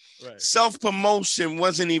thing. Right. Self-promotion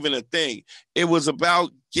wasn't even a thing. It was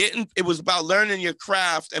about learning your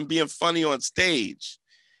craft and being funny on stage.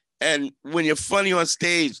 And when you're funny on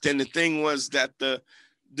stage, then the thing was that the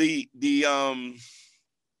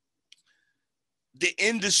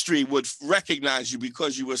industry would recognize you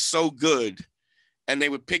because you were so good, and they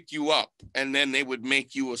would pick you up, and then they would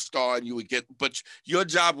make you a star, and you would but your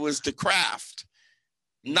job was the craft,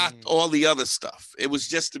 not all the other stuff. It was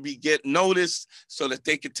just to get noticed so that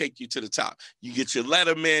they could take you to the top. You get your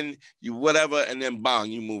Letterman, you whatever, and then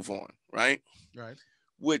bang, you move on, right? Right.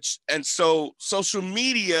 And so social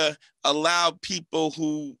media allowed people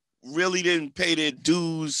who really didn't pay their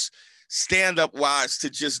dues stand-up wise to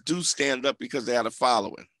just do stand-up because they had a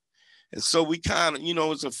following. And so we kind of,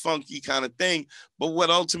 it's a funky kind of thing. But what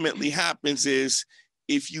ultimately happens is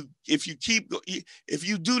if you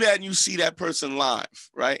do that and you see that person live,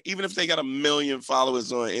 right? Even if they got 1 million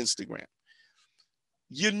followers on Instagram,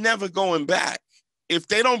 you're never going back. If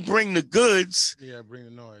they don't bring the goods, bring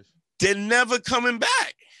the noise, they're never coming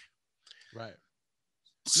back. Right.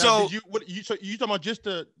 So now, you talking about just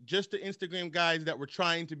the Instagram guys that were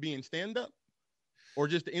trying to be in stand-up, or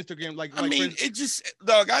just the Instagram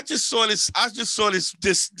I just saw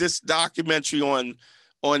this documentary on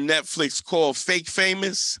Netflix called Fake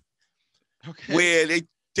Famous, where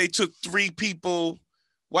they took 3 people,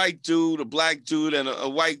 white dude, a black dude, and a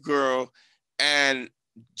white girl, and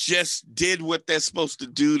just did what they're supposed to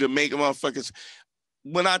do to make them motherfuckers.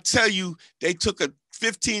 When I tell you, they took a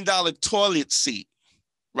 $15 toilet seat,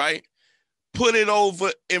 right? Put it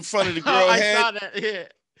over in front of the girl head. I saw that, yeah.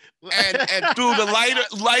 and threw the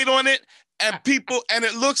light on it, and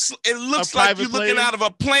it looks like you're looking out of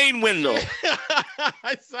a plane window.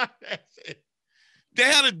 I saw that shit. They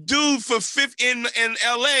had a dude in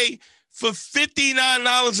LA for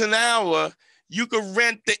 $59 an hour. You could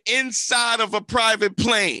rent the inside of a private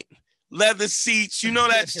plane. Leather seats,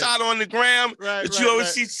 that shot on the gram that you always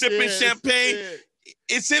see sipping champagne. Yeah.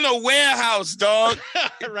 It's in a warehouse, dog.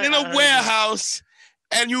 It's in a warehouse,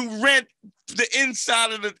 and you rent the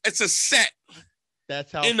inside of it's a set.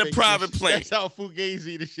 That's how in the private plane. That's how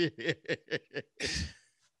fugazi the shit.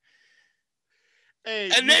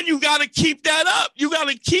 And then you got to keep that up. You got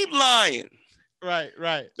to keep lying.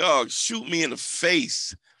 Right. Dog, shoot me in the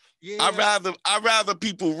face. Yeah. I'd rather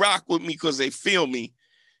people rock with me because they feel me.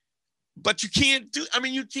 But you can't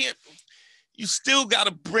you still got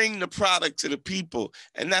to bring the product to the people.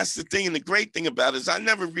 And that's the thing. And the great thing about it is I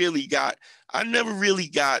never really got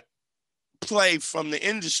play from the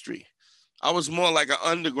industry. I was more like an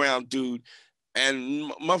underground dude,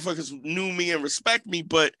 and motherfuckers knew me and respect me,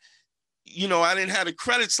 but I didn't have the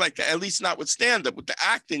credits like that, at least not with stand-up. With the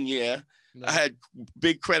acting, no. I had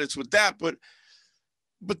big credits with that, but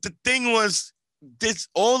the thing was,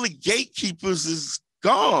 all the gatekeepers is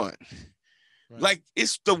gone. Right. Like,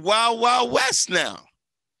 it's the Wild Wild West now.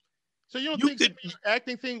 So you don't think the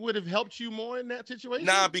acting thing would have helped you more in that situation?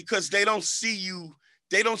 Nah, because they don't see you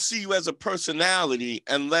as a personality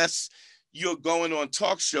unless you're going on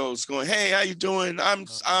talk shows going, hey, how you doing? I'm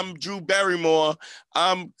Drew Barrymore.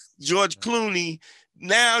 I'm George Clooney.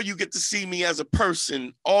 Now you get to see me as a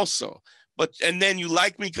person also. And then you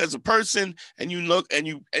like me as a person, and you look and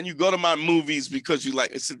you go to my movies because you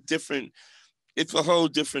like, it's a whole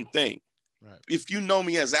different thing. Right. If you know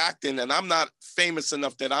me as acting, and I'm not famous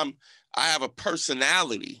enough that I have a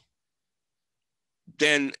personality,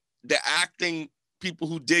 then the acting people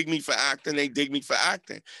who dig me for acting, they dig me for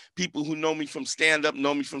acting. People who know me from stand-up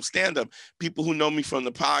know me from stand-up. People who know me from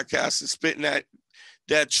the podcast and spitting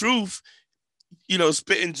that truth, you know,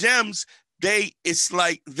 spitting gems, it's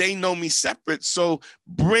like they know me separate. So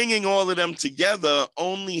bringing all of them together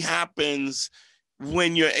only happens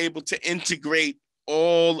when you're able to integrate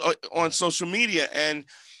all on social media. And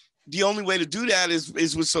the only way to do that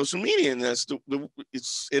is with social media. And that's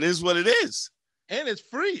it is what it is. And it's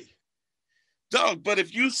free. Dog, but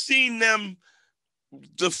if you've seen them,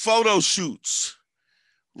 the photo shoots,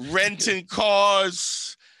 renting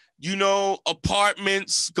cars, you know,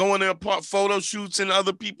 apartments, going to photo shoots in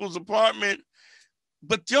other people's apartment.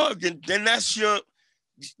 But yo, then that's your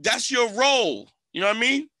role. You know what I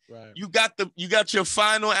mean? Right. You got your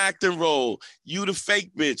final acting role. You the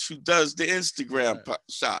fake bitch who does the Instagram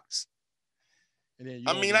shots. And then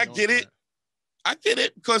I mean, I get it. I get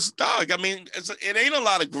it because, dog, I mean, it ain't a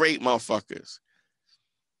lot of great motherfuckers.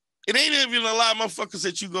 It ain't even a lot of motherfuckers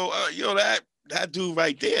that you go, yo, that dude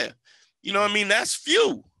right there. You know what I mean? That's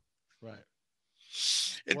few. Right.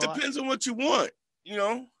 It depends on what you want, you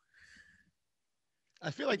know? I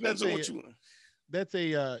feel like that's a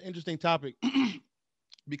interesting topic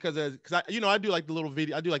because I do like the little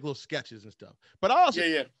video, I do like little sketches and stuff. But I also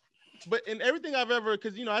But in everything I've ever,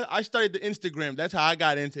 because I studied the Instagram. That's how I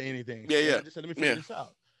got into anything. Yeah. I just said, let me figure this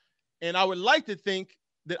out. And I would like to think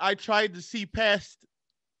that I tried to see past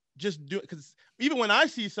just do it, because even when I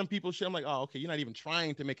see some people shit, I'm like, oh, okay, you're not even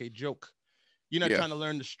trying to make a joke. You're not trying to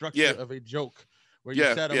learn the structure of a joke where you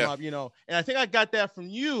set them up, And I think I got that from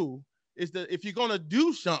you, is that if you're gonna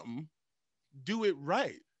do something, do it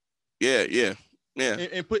right. Yeah.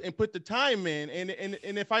 And put the time in. And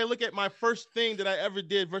if I look at my first thing that I ever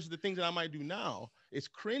did versus the things that I might do now, it's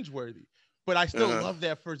cringeworthy. But I still love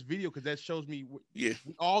that first video because that shows me we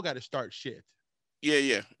all got to start shit.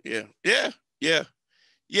 Yeah.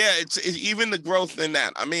 It's even the growth in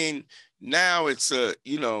that. I mean, now it's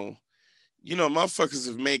motherfuckers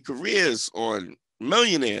have made careers on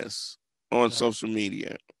millionaires on social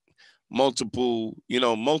media. Multiple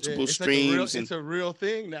streams. It's a real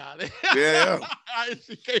thing now. Yeah.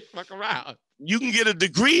 You can't fuck around. You can get a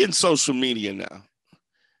degree in social media now.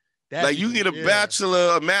 You get a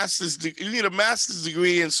bachelor, a master's, you get a master's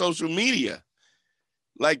degree in social media.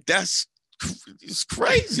 Like it's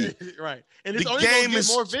crazy. Right. And it's only going to get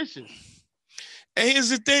more vicious. And here's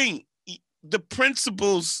the thing, the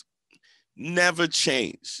principles never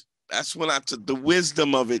change. That's when the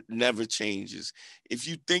wisdom of it never changes. If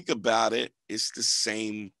you think about it, it's the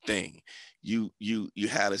same thing. You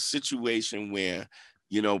had a situation where,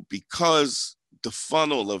 because the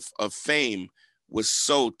funnel of fame was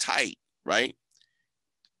so tight, right?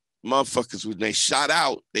 Motherfuckers, when they shot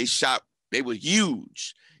out, they were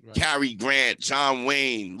huge. Right. Cary Grant, John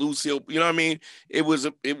Wayne, Lucille, you know what I mean? It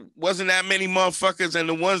wasn't that many motherfuckers, and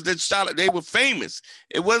the ones that shot it, they were famous.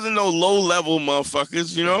 It wasn't no low-level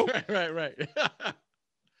motherfuckers, Right.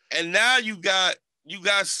 And now you got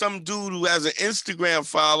some dude who has an Instagram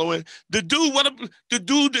following. The dude that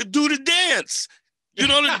do the dance. The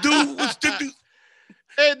dude was the dude.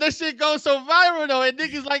 Hey, that shit goes so viral though, and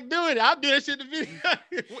niggas like doing it. I'm doing that shit in the video.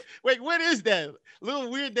 Wait, what is that?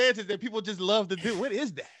 Little weird dances that people just love to do. What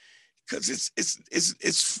is that? Because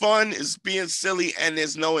it's fun, it's being silly, and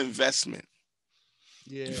there's no investment.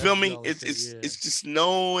 Yeah, you feel me? It's just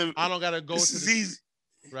no. I don't gotta go. This is easy.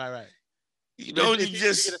 Right. You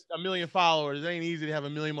just get a million followers. It ain't easy to have a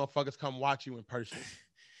million motherfuckers come watch you in person.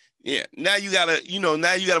 Yeah. Now you gotta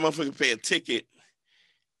motherfucker pay a ticket.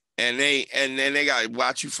 And then they gotta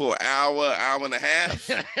watch you for an hour and a half.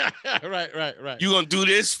 Right. You gonna do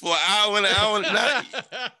this for an hour and an hour and a half?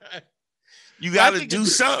 You gotta do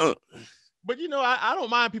something. But I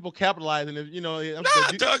don't mind people capitalizing.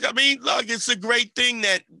 Doug. I mean, look, it's a great thing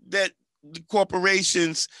that the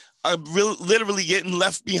corporations are literally getting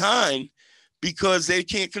left behind because they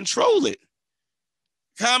can't control it.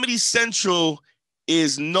 Comedy Central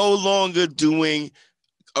is no longer doing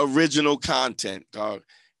original content, dog.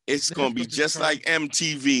 It's going to be just like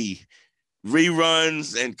MTV,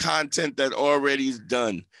 reruns and content that already is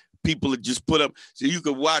done. People just put up, so you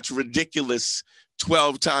could watch Ridiculous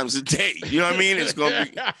 12 times a day. You know what I mean? It's going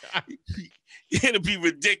to be, it'll be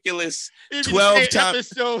Ridiculous 12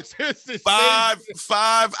 times.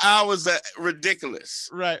 5 hours of Ridiculous.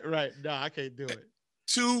 Right. No, I can't do it.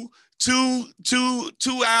 2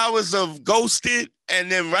 hours of Ghosted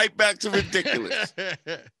and then right back to Ridiculous.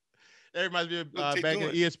 That reminds me of back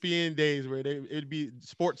in ESPN days where it'd be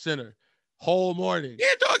Sports Center, whole morning. Yeah,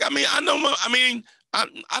 dog. I mean, I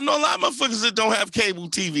know a lot of motherfuckers that don't have cable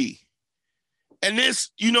TV. And this,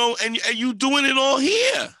 and you doing it all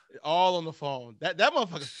here. All on the phone. That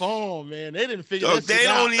motherfucking phone, man. They didn't figure that They shit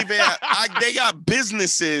don't out. even they got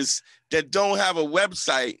businesses that don't have a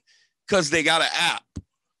website because they got an app.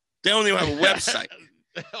 They don't even have a website.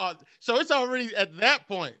 So it's already at that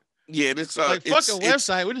point. Yeah, it's like fuck a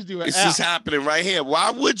website. We just do an It's app. just happening right here. Why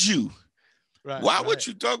would you? Right, Why would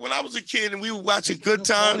you, dog? When I was a kid and we were watching Good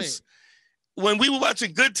Times, when we were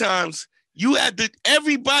watching Good Times,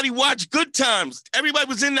 everybody watched Good Times. Everybody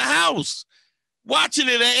was in the house watching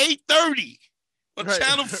it at 8:30 on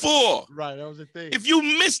Channel 4. Right, that was the thing. If you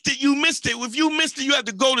missed it, you missed it. If you missed it, you had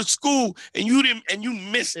to go to school and you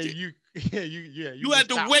missed it. You had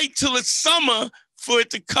to wait till it's summer for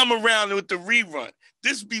it to come around with the rerun.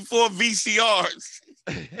 This before VCRs.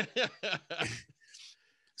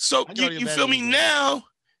 So you feel me? Now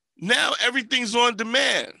everything's on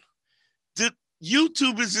demand. The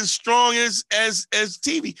YouTube is as strong as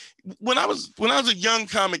TV. When I was a young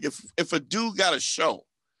comic, if a dude got a show,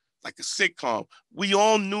 like a sitcom, we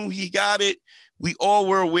all knew he got it. We all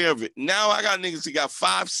were aware of it. Now I got niggas that got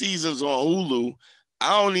 5 seasons on Hulu.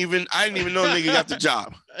 I didn't even know a nigga got the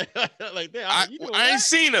job. Like that. I ain't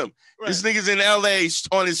seen him. Right. This nigga's in LA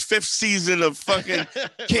on his 5th season of fucking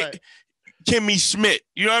Kimmy Schmidt.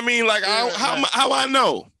 You know what I mean? Like how I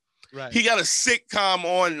know? Right. He got a sitcom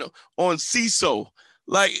on CISO.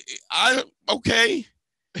 Like okay.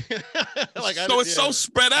 Like it's so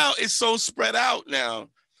spread out. It's so spread out now.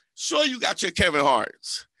 Sure, you got your Kevin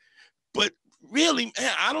Hart's, but really,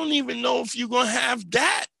 man, I don't even know if you're gonna have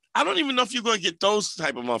that. I don't even know if you're gonna get those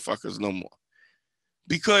type of motherfuckers no more,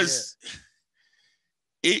 because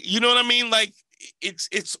you know what I mean. Like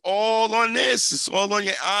it's all on this. It's all on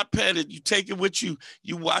your iPad. And you take it with you.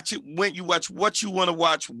 You watch it when you watch what you want to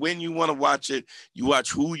watch, when you want to watch it. You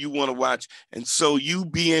watch who you want to watch, and so you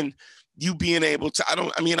being able to, I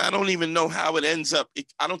don't even know how it ends up.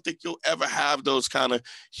 I don't think you'll ever have those kind of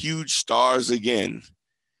huge stars again.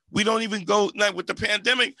 We don't even go, like with the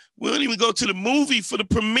pandemic, we don't even go to the movie for the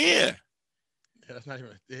premiere. Yeah, that's not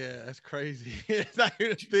even, that's crazy. It's not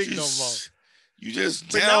even a thing no more. You just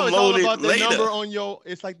download it later.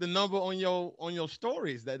 It's like the number on your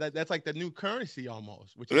stories. That's like the new currency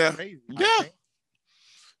almost, which is crazy. Yeah.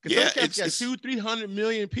 Because some cats got 200-300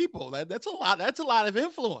 million people. That's a lot. That's a lot of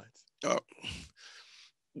influence.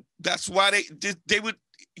 That's why they would.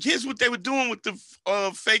 Here's what they were doing with the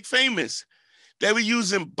fake famous. They were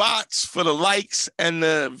using bots for the likes and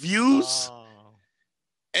the views,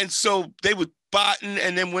 and so they would botting,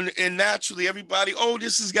 and then naturally everybody,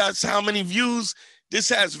 this has got how many views. This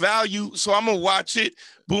has value, so I'm gonna watch it.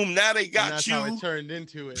 Boom! Now they got that's you. How it turned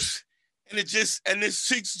into it. And this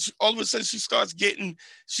chick, all of a sudden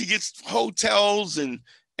she gets hotels and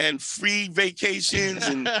free vacations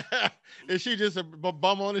and is she just a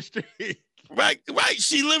bum on the street? Right.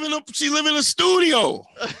 She live in a studio.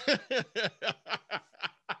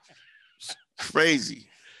 Crazy.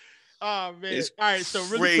 Oh man. It's all right. So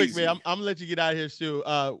really quick, man, I'm gonna let you get out of here, Stu.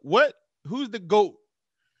 Who's the GOAT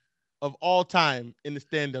of all time in the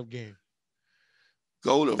stand-up game?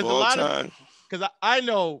 GOAT of all time. Because I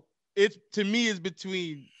know to me it's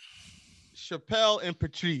between Chappelle and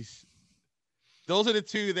Patrice. Those are the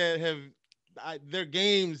two that have their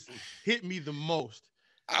games hit me the most.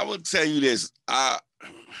 I would tell you this.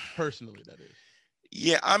 Personally, that is.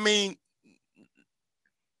 Yeah, I mean,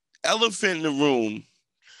 Elephant in the Room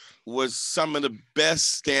was some of the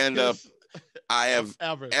best stand-up I have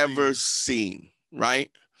ever seen, right?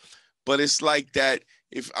 But it's like that.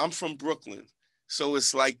 If I'm from Brooklyn, so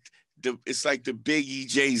it's like the Biggie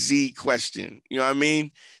Jay-Z question. You know what I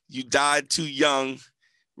mean? You died too young,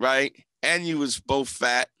 right? And you was both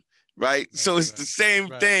fat, right? So it's the same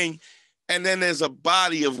thing. And then there's a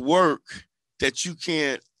body of work that you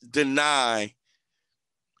can't deny.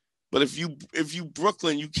 But if you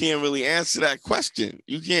Brooklyn, you can't really answer that question.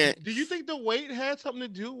 You can't. Do you think the weight had something to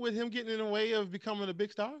do with him getting in the way of becoming a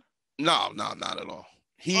big star? No, not at all.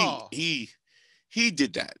 He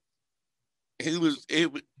did that. He was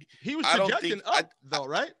projecting up though,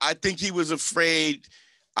 right? I think he was afraid.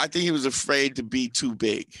 I think he was afraid to be too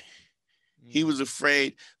big. He was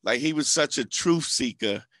afraid, like he was such a truth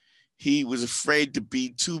seeker. He was afraid to be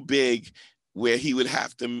too big where he would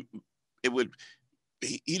have to,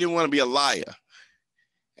 he didn't want to be a liar.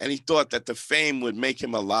 And he thought that the fame would make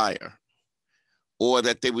him a liar, or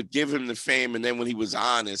that they would give him the fame, and then when he was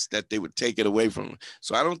honest, that they would take it away from him.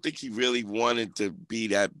 So I don't think he really wanted to be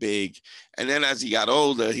that big. And then as he got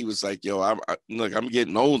older, he was like, yo, I'm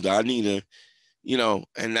getting older. I need to,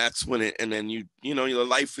 and that's when and then your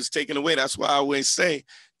life is taken away. That's why I always say,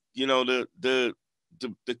 the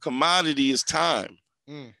commodity is time.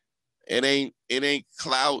 Mm. It ain't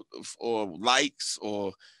clout or likes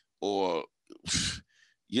or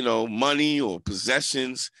money or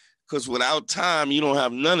possessions. Because without time, you don't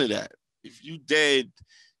have none of that. If you dead,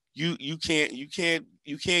 you can't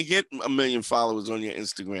get 1 million followers on your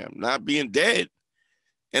Instagram, not being dead.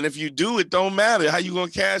 And if you do, it don't matter. How you gonna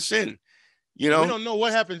cash in? We don't know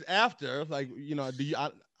what happens after. Like,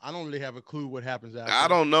 I don't really have a clue what happens after. I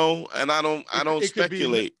don't know, and I don't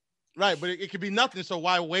speculate. Right, but it could be nothing. So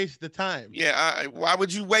why waste the time? Yeah, why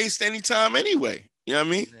would you waste any time anyway? You know what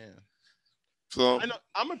I mean? Yeah. So I know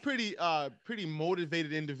I'm a pretty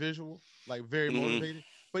motivated individual, like very motivated.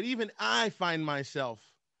 But even I find myself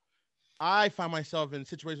in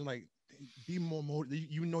situations like, be more motivated.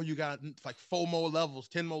 You got like 4 more levels,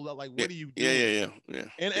 10 more levels. Like, what do you do? Yeah.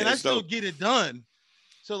 And I still get it done.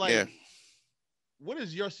 So like, what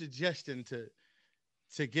is your suggestion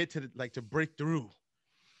to get to to break through?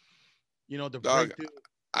 Break through.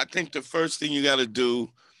 I think the first thing you got to do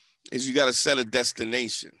is you got to set a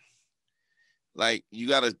destination. Like you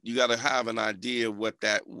gotta have an idea what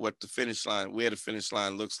the finish line, where the finish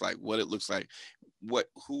line looks like, what it looks like,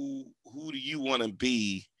 who do you want to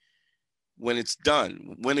be when it's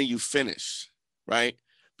done? When are you finished? Right?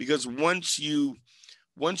 Because once you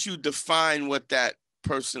define what that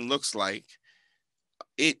person looks like,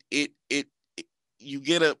 you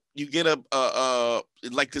get a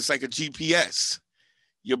like this, like a GPS.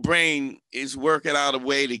 Your brain is working out a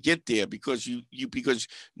way to get there because because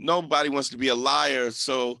nobody wants to be a liar.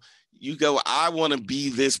 So you go, I want to be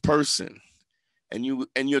this person. And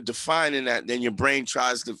you're defining that, then your brain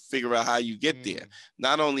tries to figure out how you get there.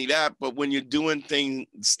 Not only that, but when you're doing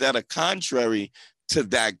things that are contrary to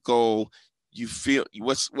that goal, you feel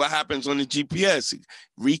what happens on the GPS,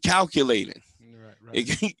 recalculating.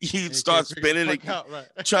 Right. You start spinning it,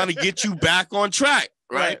 trying to get you back on track.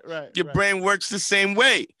 Right. Your brain works the same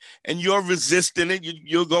way, and you're resisting it.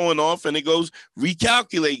 You're going off, and it goes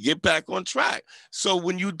recalculate, get back on track. So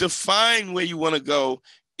when you define where you want to go,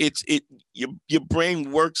 your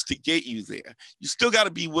brain works to get you there. You still got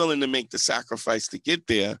to be willing to make the sacrifice to get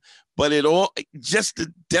there, but just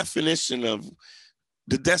the definition of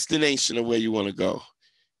the destination of where you want to go.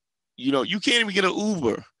 You can't even get an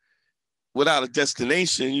Uber without a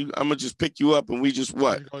destination. I'm gonna just pick you up and we just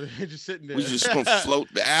what? You're just sitting there. We just gonna float.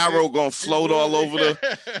 The arrow gonna float all over the.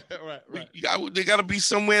 Right. There gotta be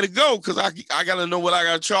somewhere to go because I gotta know what I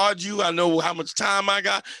gotta charge you. I know how much time I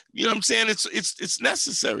got. You know what I'm saying? It's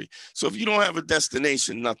necessary. So if you don't have a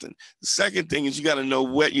destination, nothing. The second thing is you gotta know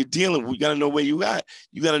what you're dealing with. You gotta know where you at.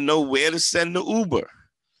 You gotta know where to send the Uber.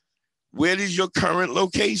 Where is your current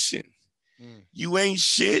location? You ain't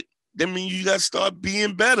shit. That means you gotta start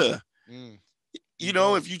being better.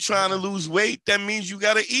 If you're trying to lose weight, that means you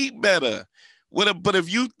got to eat better. But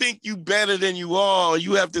if you think you better than you are,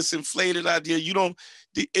 you have this inflated idea.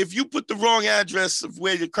 If you put the wrong address of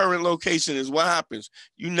where your current location is, what happens?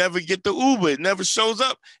 You never get the Uber. It never shows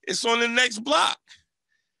up. It's on the next block.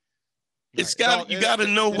 Right. You got to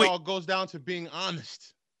know. It all goes down to being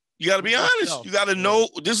honest. You got to be honest. You got to know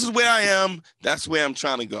this is where I am. That's where I'm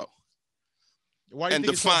trying to go. Why do you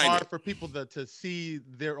think it's so hard for people to see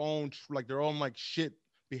their own shit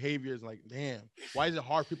behaviors? Like, damn, why is it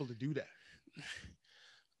hard for people to do that?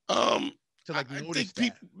 Notice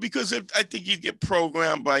that? Because I think you get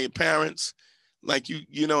programmed by your parents. Like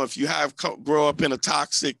if you grow up in a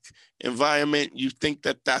toxic environment, you think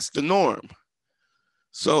that that's the norm.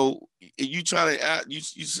 So you try to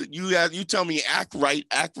you tell me act right.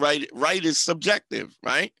 Right is subjective,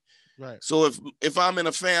 right? Right. So if I'm in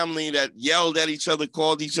a family that yelled at each other,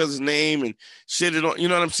 called each other's name and shitted on, you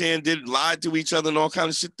know what I'm saying, lied to each other and all kind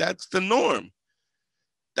of shit, that's the norm.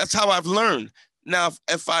 That's how I've learned. Now,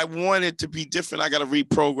 if I want it to be different, I got to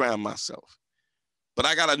reprogram myself. But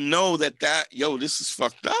I got to know that this is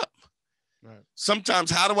fucked up. Right. Sometimes,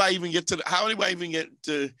 how do I even get to,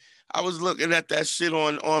 I was looking at that shit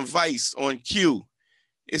on Vice, on Q.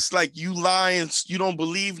 It's like you lying, you don't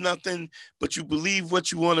believe nothing, but you believe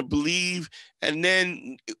what you want to believe. And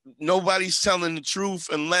then nobody's telling the truth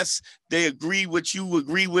unless they agree what you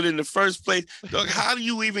agree with in the first place. Dog, how do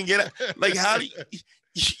you even get how do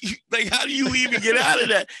you even get out of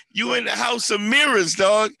that? You in the house of mirrors,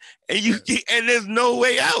 dog, and there's no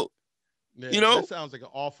way out. Yeah, that sounds like an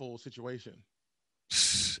awful situation.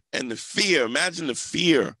 And the fear, imagine the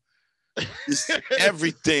fear. It's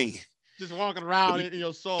everything. Just walking around in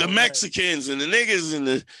your soul. The Mexicans and the niggas and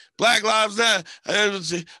the Black Lives Matter.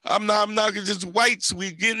 I'm not just whites.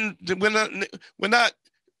 We're not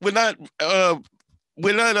we're not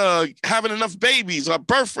having enough babies. Our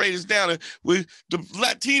birth rate is down. The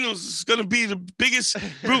Latinos is gonna be the biggest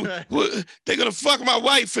group. They're gonna fuck my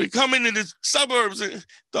wife and come into the suburbs. And,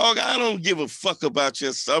 dog, I don't give a fuck about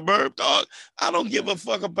your suburb, dog. I don't give a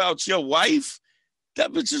fuck about your wife.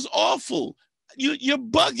 That bitch is awful. You're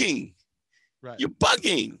bugging. Right. You're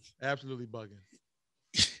bugging. Absolutely bugging.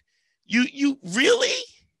 You really?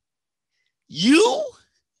 You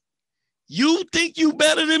think you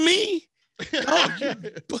better than me? Dog,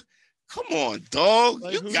 come on, dog.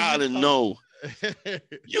 Like, you gotta know.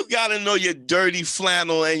 You gotta know your dirty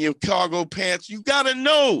flannel and your cargo pants. You gotta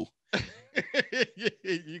know.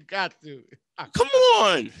 You got to. Come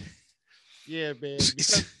on. Yeah, man.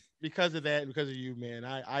 Because of that, because of you, man,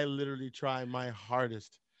 I literally try my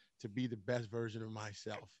hardest to be the best version of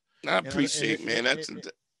myself. I appreciate, man.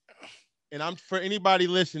 And I'm, for anybody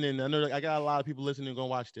listening, I know I got a lot of people listening gonna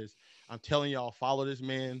watch this. I'm telling y'all, follow this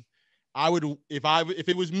man. I would, if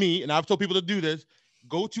it was me, and I've told people to do this,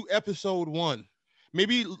 go to episode 1.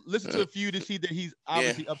 Maybe listen to a few to see that he's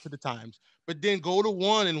obviously up to the times. But then go to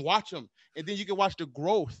 1 and watch him, and then you can watch the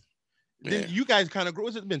growth. Then you guys kind of grow.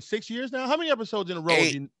 Has it been 6 years now? How many episodes in a row?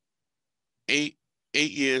 8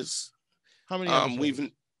 years. How many episodes?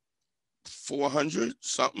 We've 400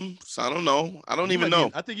 something. So I don't know. I don't even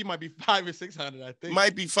know. I think he might be 500 or 600. I think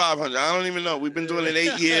might be 500. I don't even know. We've been doing it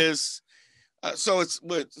 8 years. So it's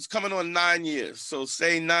coming on 9 years. So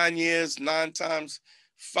say 9 years, 9 times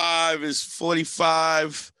 5 is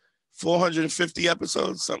 45, 450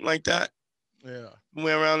 episodes, something like that. Yeah.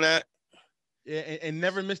 Somewhere around that. Yeah, and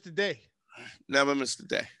never missed a day. Never missed a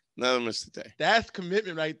day. Never missed a day. That's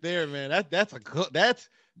commitment right there, man. I've asked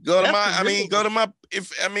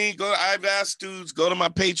dudes, go to my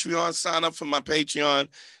Patreon, sign up for my Patreon.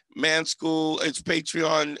 Man School, it's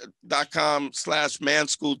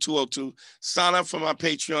patreon.com/manschool202. Sign up for my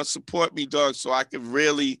Patreon, support me, dog, so I can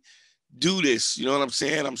really do this. You know what I'm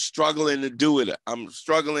saying? I'm struggling to do it. I'm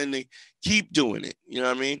struggling to keep doing it. You know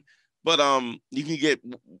what I mean? But you can get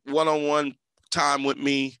one-on-one time with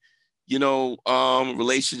me, you know,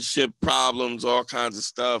 relationship problems, all kinds of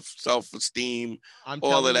stuff, self-esteem,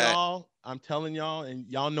 all of that. I'm telling y'all, and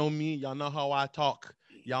y'all know me, y'all know how I talk.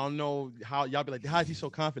 Y'all know how y'all be like, how is he so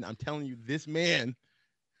confident? I'm telling you, this man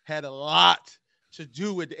had a lot to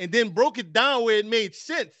do with it, and then broke it down where it made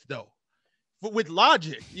sense, though, with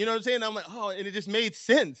logic. You know what I'm saying? I'm like, oh, and it just made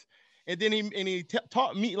sense. And then he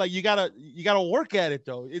taught me, like, you gotta work at it,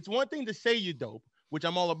 though. It's one thing to say you're dope, which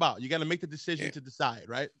I'm all about. You gotta make the decision to decide,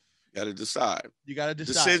 right? You gotta decide. You gotta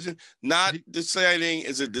decide. Decision not deciding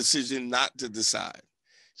is a decision not to decide.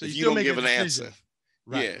 So if you don't give an answer.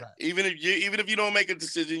 Right, yeah. Right. Even if you don't make a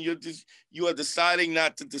decision, you are deciding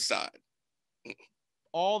not to decide.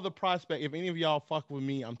 All the prospect, if any of y'all fuck with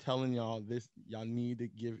me, I'm telling y'all this, y'all need to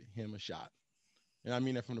give him a shot. And I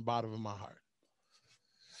mean that from the bottom of my heart.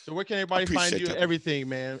 So where can everybody find you? Everything,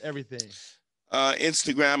 man. Everything.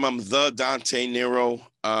 Instagram, I'm the Dante Nero.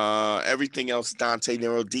 Everything else, Dante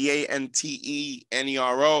Nero,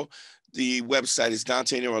 DanteNero. The website is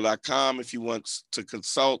DanteNero.com if you want to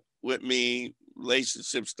consult with me.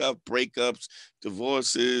 Relationship stuff, breakups,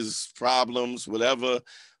 divorces, problems, whatever.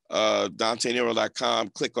 DanteNero.com.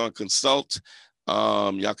 Click on consult.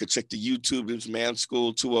 Y'all can check the YouTube. It's Man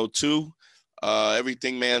School 202.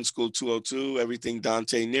 Everything Man School 202. Everything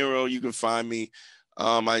Dante Nero. You can find me.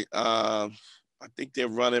 I think they're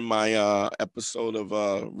running my episode of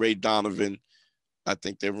Ray Donovan. I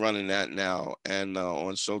think they're running that now and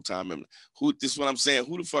on Showtime. And this is what I'm saying.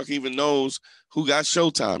 Who the fuck even knows who got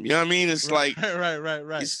Showtime? You know what I mean? It's right, like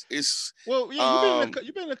right. It's well, yeah.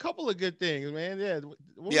 You've been in a couple of good things, man. Yeah.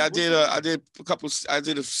 I did a couple. I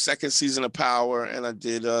did a second season of Power, and I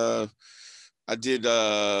did 8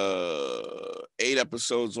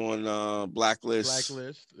 episodes on Blacklist.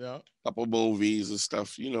 Yeah. Couple movies and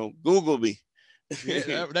stuff. You know, Google me.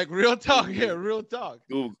 Yeah, like real talk. Yeah, real talk.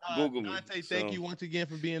 Google me. Dante, thank you once again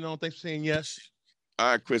for being on. Thanks for saying yes.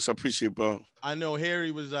 All right, Chris, I appreciate it, bro. I know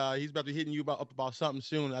Harry was he's about to be hitting you about something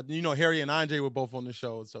soon. You know, Harry and Andre were both on the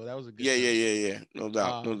show, so that was a good time. Yeah. No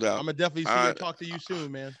doubt. I'm gonna definitely see and talk to you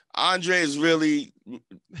soon, man. Andre is really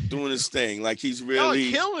doing his thing. Like he's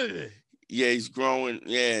really killing it. Yeah, he's growing.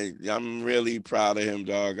 Yeah, I'm really proud of him,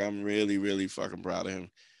 dog. I'm really, really fucking proud of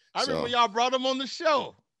him. I remember y'all brought him on the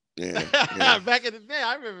show. Yeah. Back in the day,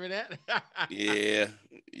 I remember that. Yeah.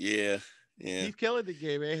 He's killing the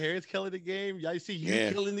game, man. Harry's killing the game. Y'all see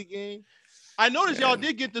you killing the game. I noticed y'all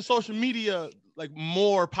did get the social media like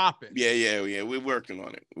more popping. Yeah. We're working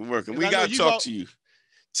on it. We're working. We gotta talk to you.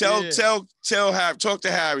 Talk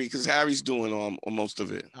to Harry because Harry's doing most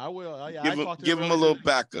of it. I will. Give him a little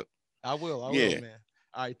backup. I will, man.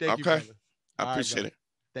 All right. Thank you, Okay. brother. I appreciate it.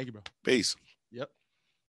 Thank you, bro. Peace.